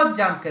معلومات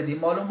جمع کردی،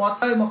 معلومات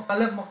های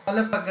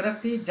مختلف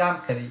گرفتی جمع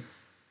کردی.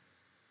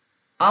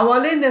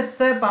 اولین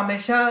استپ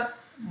همیشه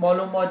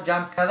معلومات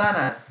جمع کردن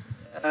است.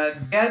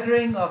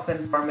 gathering of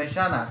information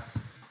است.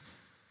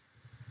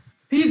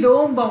 پی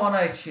دوم به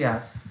معنای چی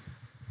است؟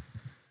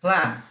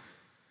 پلان.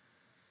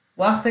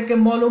 وقتی که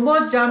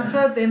معلومات جمع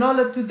شد،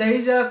 اینال تو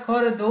دیجا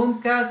کار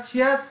دوم که است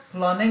چی است؟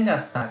 پلانینگ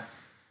است.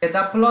 که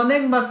در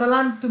پلانینگ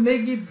مثلا تو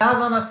میگی 10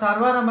 دانه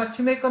سرور ما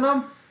چی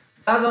میکنم؟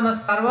 10 دانه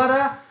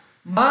سرور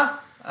ما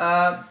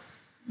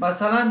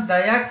مثلا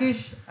در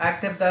یکیش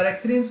اکتیو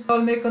دایرکتری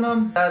انستال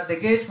میکنم، در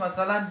دیگهش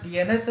مثلا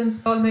دی ان اس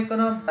انستال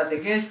میکنم، در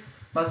دیگهش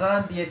مثلا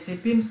دی اچ سی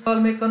پی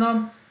انستال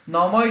میکنم.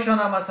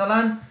 نامایشان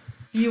مثلا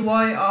تی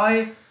وای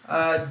آی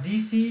دی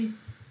سی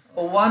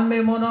 1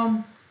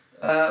 میمونم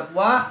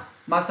و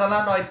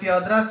مثلا آی پی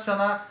آدرس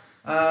شنا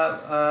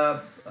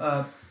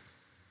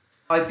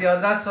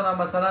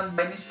مثلا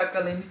به این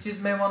شکل این چیز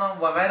میمونم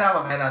و غیره و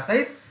غیره.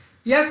 صحیح؟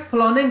 یک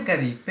پلانینگ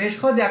کردی، پیش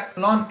خود یک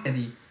پلان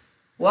کردی.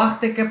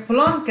 وقتی که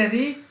پلان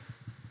کردی،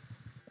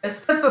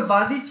 استپ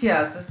بعدی چی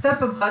است؟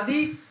 استپ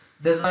بعدی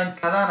دیزاین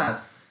کردن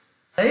است.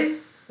 صحیح؟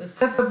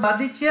 استپ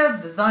بعدی چی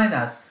است؟ دیزاین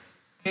است.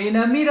 که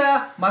اینا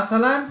میره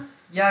مثلا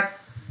یک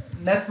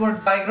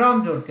نتورک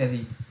دایگرام جور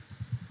کردی.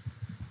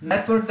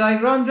 نتورک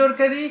دایگرام جور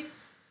کردی،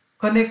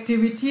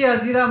 کنکتیویتی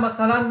از ایرا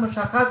مثلا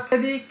مشخص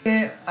کردی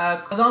که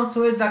کدام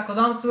سویچ در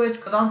کدام سویچ،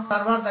 کدام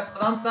سرور در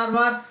کدام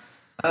سرور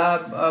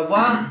و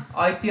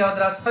آی پی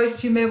آدرس هایش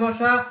چی می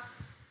باشه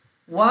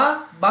و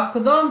با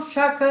کدام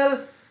شکل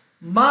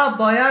ما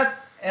باید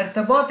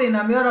ارتباط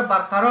اینامیا را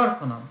برقرار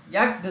کنم.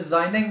 یک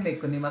دیزاینینگ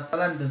میکنی،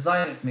 مثلا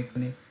دیزاینت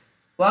میکنی.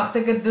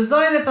 وقتی که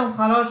دیزاینت هم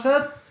خلاص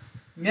شد،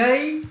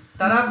 میایی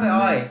طرف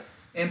آی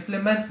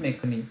امپلیمنت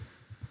میکنی.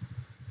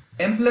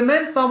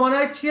 امپلیمنت با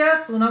معنی چی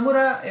است؟ اونمو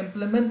را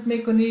امپلیمنت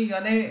میکنی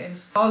یعنی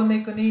انستال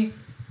میکنی.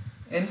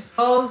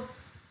 انستال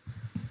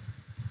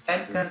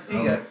and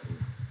configure.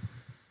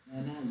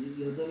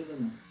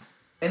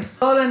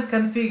 انستال and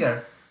configure.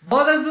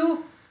 بعد از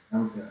او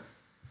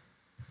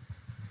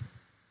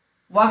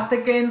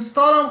وقتی که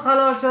انستال هم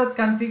خلاص شد،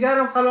 کنفیگر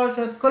هم خلاص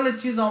شد، کل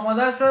چیز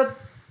آماده شد،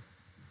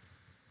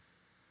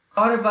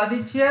 کار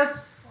بعدی چی است؟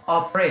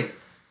 آپریت.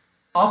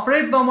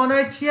 آپریت با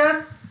معنی چی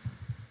است؟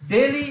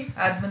 دیلی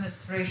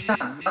ادمنستریشن.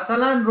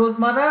 مثلا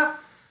روزمره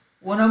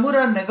اونمو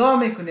را نگاه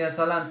میکنی،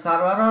 مثلا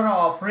سرورها را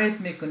آپریت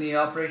میکنی،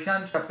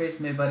 آپریشن شا پیش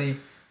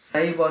میبری،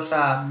 صحیح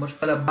باشه،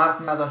 مشکل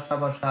برق نداشته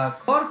باشه،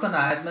 کار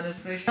کنه،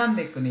 ادمنستریشن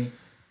میکنی.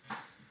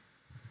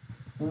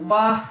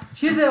 و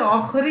چیز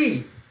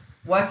آخری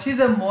و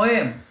چیز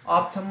مهم،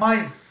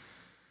 اپتیمایز.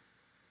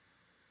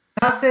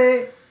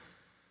 کسی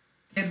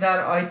که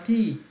در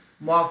آیتی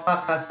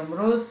موفق است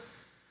امروز،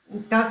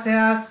 او کسی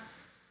است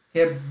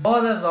که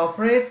بعد از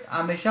آپریت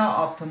همیشه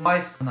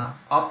اپتیمایز کنه.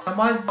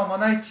 اپتیمایز با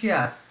معنی چی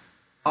است؟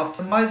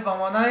 اپتیمایز با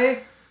معنی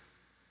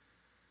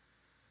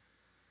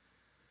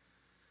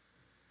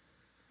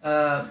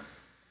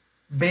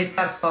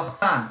بهتر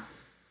ساختن.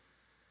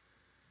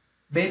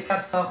 بهتر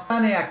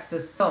ساختن یک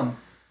سیستم.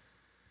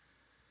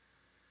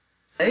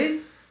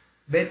 صحیح؟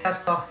 بهتر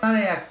ساختن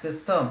یک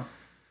سیستم.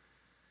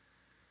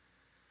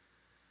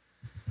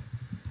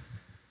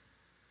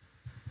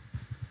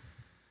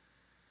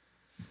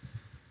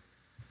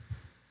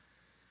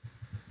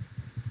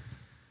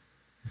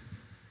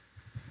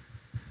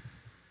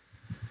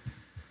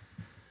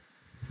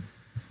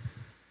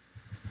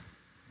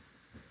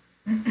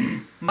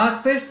 من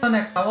از پیشتان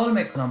یک سوال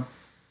میکنم.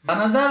 به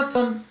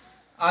نظرتون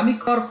امی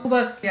کار خوب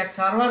است که یک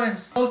سرور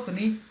انستال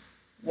کنی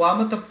و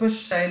همه تو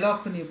پشت شیلا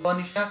کنی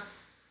بانیشه؟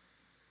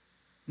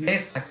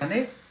 نیست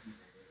کنی؟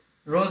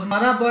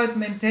 روزمره باید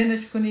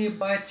مینتینش کنی،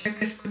 باید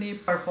چکش کنی،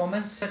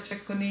 پرفورمنس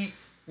چک کنی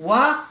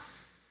و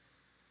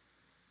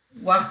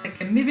وقتی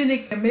که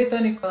میبینی که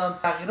میتونی کدام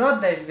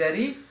تغییرات درش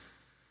بیاری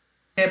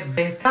که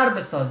بهتر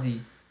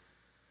بسازی،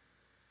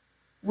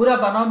 او را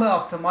به نام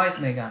اپتیمایز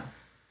میگن.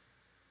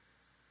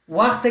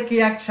 وقتی که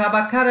یک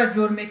شبکه را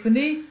جور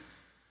میکنی،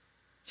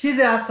 چیز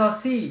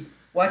اساسی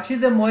و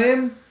چیز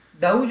مهم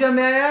در اوجا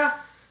میآید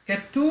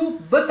که تو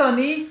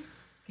بتانی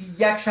که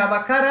یک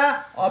شبکه را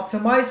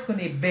اپتیمایز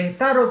کنی،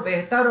 بهتر و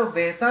بهتر و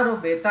بهتر و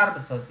بهتر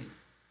بسازی،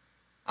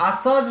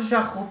 اساسش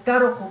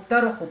خوبتر و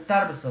خوبتر و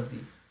خوبتر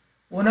بسازی.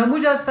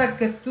 اونموج است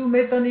که تو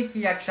میتونی که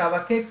یک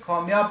شبکه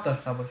کامیاب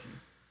داشته باشی،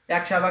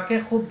 یک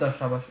شبکه خوب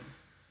داشته باشی.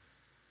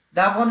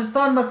 در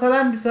افغانستان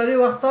مثلا بسیاری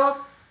وقتا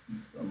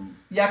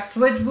یک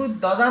سویچ بود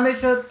داده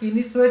میشد که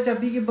اینی سویچ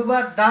بگی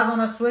ببر 10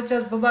 دانه سویچ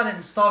از ببر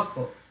انستال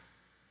کو.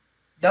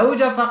 در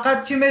اوجا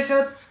فقط چی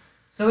میشد؟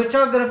 سویچ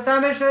ها گرفته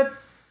میشد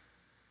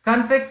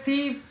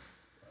کنفکتیو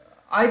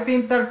آی پی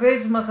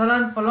اینترفیس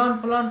مثلا فلان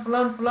فلان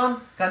فلان فلان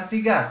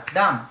کنفیگر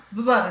دم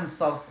ببر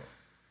انستال کو.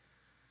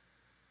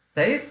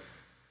 صحیح است؟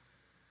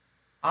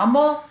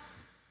 اما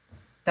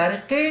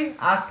طریقه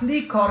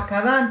اصلی کار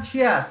کردن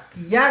چی است که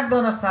یک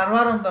دانه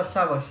سرور هم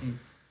داشته باشی.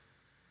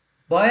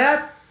 باید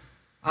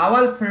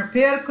اول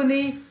پرپیر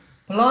کنی،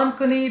 پلان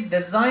کنی،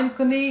 دیزاین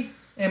کنی،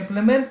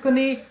 امپلیمنت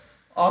کنی،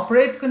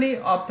 آپریت کنی،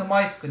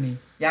 اپتیمایز کنی.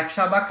 یک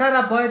شبکه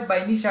را باید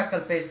به اینی شکل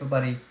پیش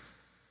ببری.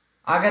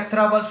 اگر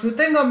ترابل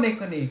شوتینگ هم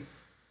میکنی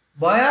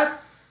باید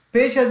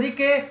پیش از این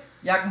که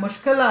یک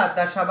مشکل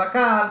در شبکه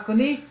حل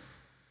کنی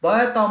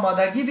باید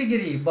آمادگی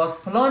بگیری،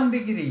 باز پلان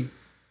بگیری،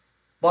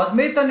 باز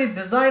میتونی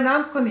دیزاین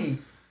هم کنی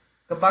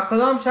که با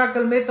کدام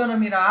شکل میتونم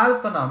میره حل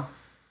کنم،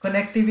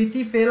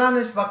 کنکتیویتی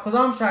فعلانش با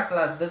کدام شکل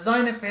است،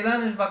 دیزاین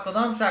فعلانش با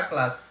کدام شکل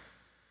است.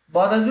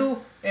 بعد از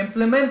او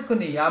امپلیمنت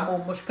کنی،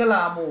 امو مشکل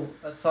امو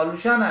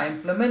سالوشن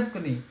امپلیمنت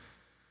کنی.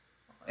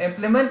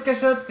 امپلیمنت که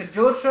شد که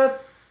جور شد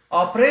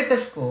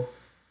آپریتش کو،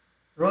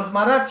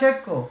 روزمره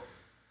چک کو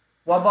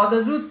و بعد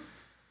از او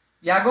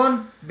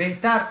یگان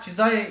بهتر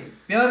چیزای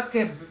بیار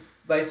که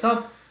به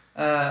حساب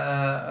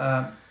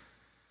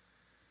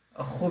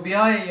خوبی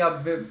های یا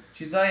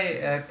چیزای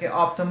که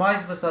اپتیمایز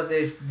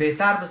بسازش،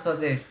 بهتر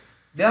بسازش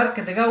بیار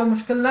که دیگه اون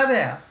مشکل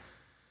نبیه.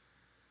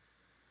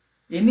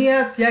 اینی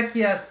است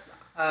یکی از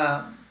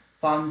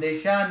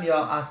فاندیشن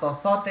یا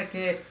اساساتی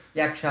که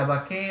یک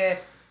شبکه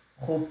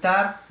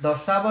خوبتر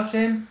داشته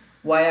باشیم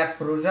و یک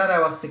پروژه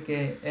را وقتی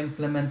که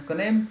امپلیمنت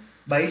کنیم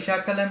به این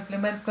شکل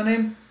امپلیمنت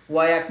کنیم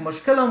و یک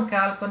مشکل هم که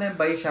حل کنیم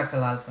به این شکل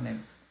حل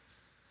کنیم.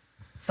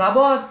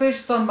 سبا از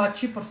پیشتان ما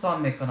چی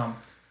پرسان میکنم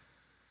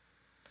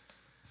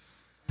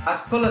از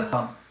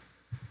کلتان.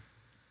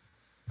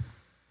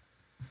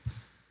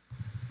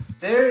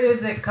 There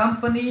is a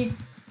company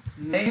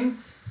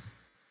named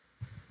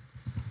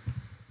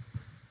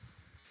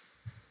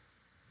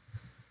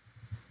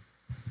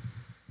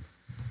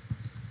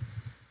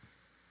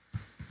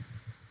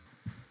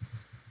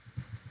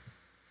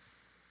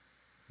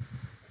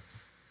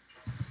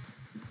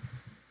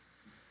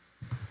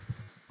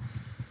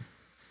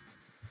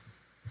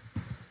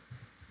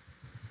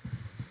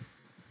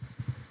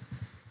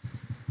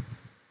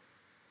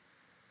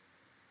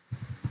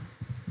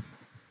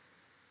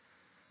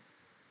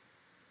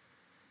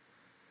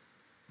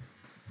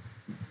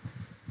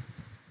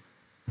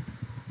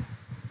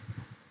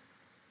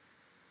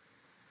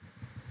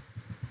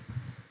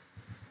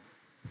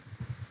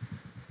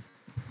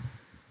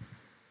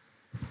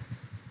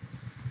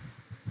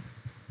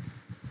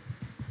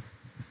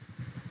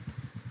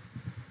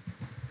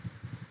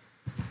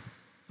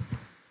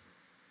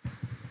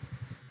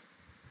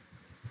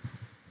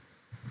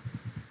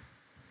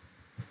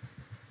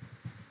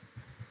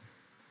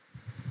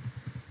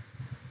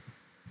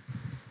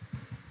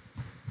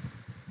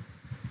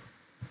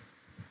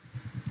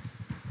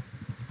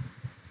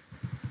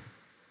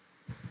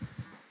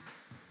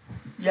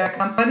یک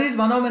کمپانیز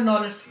به نام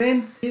نالج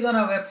ترین 30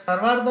 دانه وب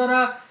سرور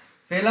داره.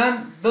 فعلا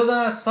 2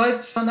 دانه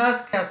سایتشان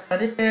است که از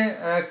طریق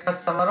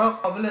کستمرها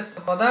قابل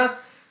استفاده است.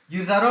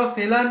 یوزرها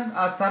فعلا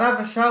از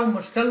طرف شو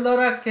مشکل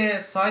داره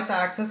که سایت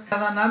اکسس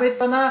کردن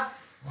نمیتونه.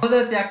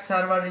 خودت یک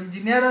سرور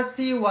انجینیر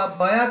هستی و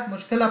باید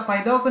مشکل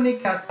پیدا کنی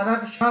که از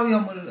طرف شو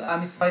یا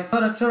امی سایت ها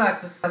را چرا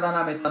اکسس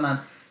کردن نمیتونن.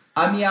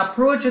 امی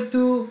اپروچ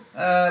تو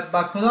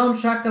با کدام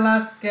شکل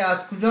است که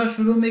از کجا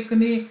شروع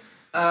میکنی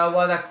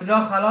و در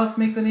کجا خلاص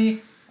میکنی.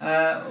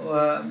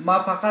 ما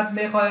فقط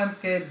میخوایم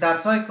که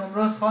درسایی که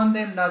امروز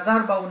خواندیم نظر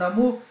به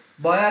اونمو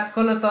باید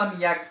کلتان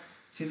یک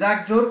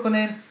چیزک جور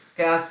کنین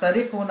که از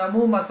طریق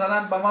اونمو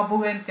مثلا به ما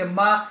بگوین که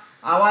ما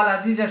اول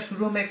از اینجا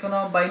شروع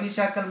میکنم با اینی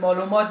شکل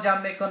معلومات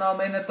جمع میکنم،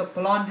 این تو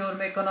پلان جور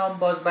میکنم،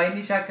 باز با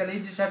اینی شکل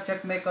اینجا چک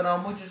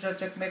میکنم، اونجا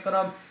چک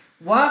میکنم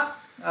و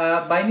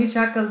با اینی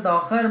شکل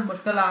داخل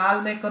مشکل حل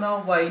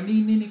میکنم و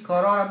اینی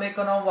کارا را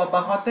میکنم و به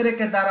خاطر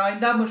که در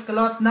آینده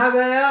مشکلات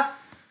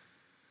نبیاید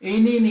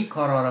اینی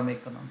کارا را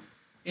میکنم.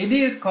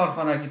 اینی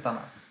کارخانگی تان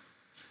است.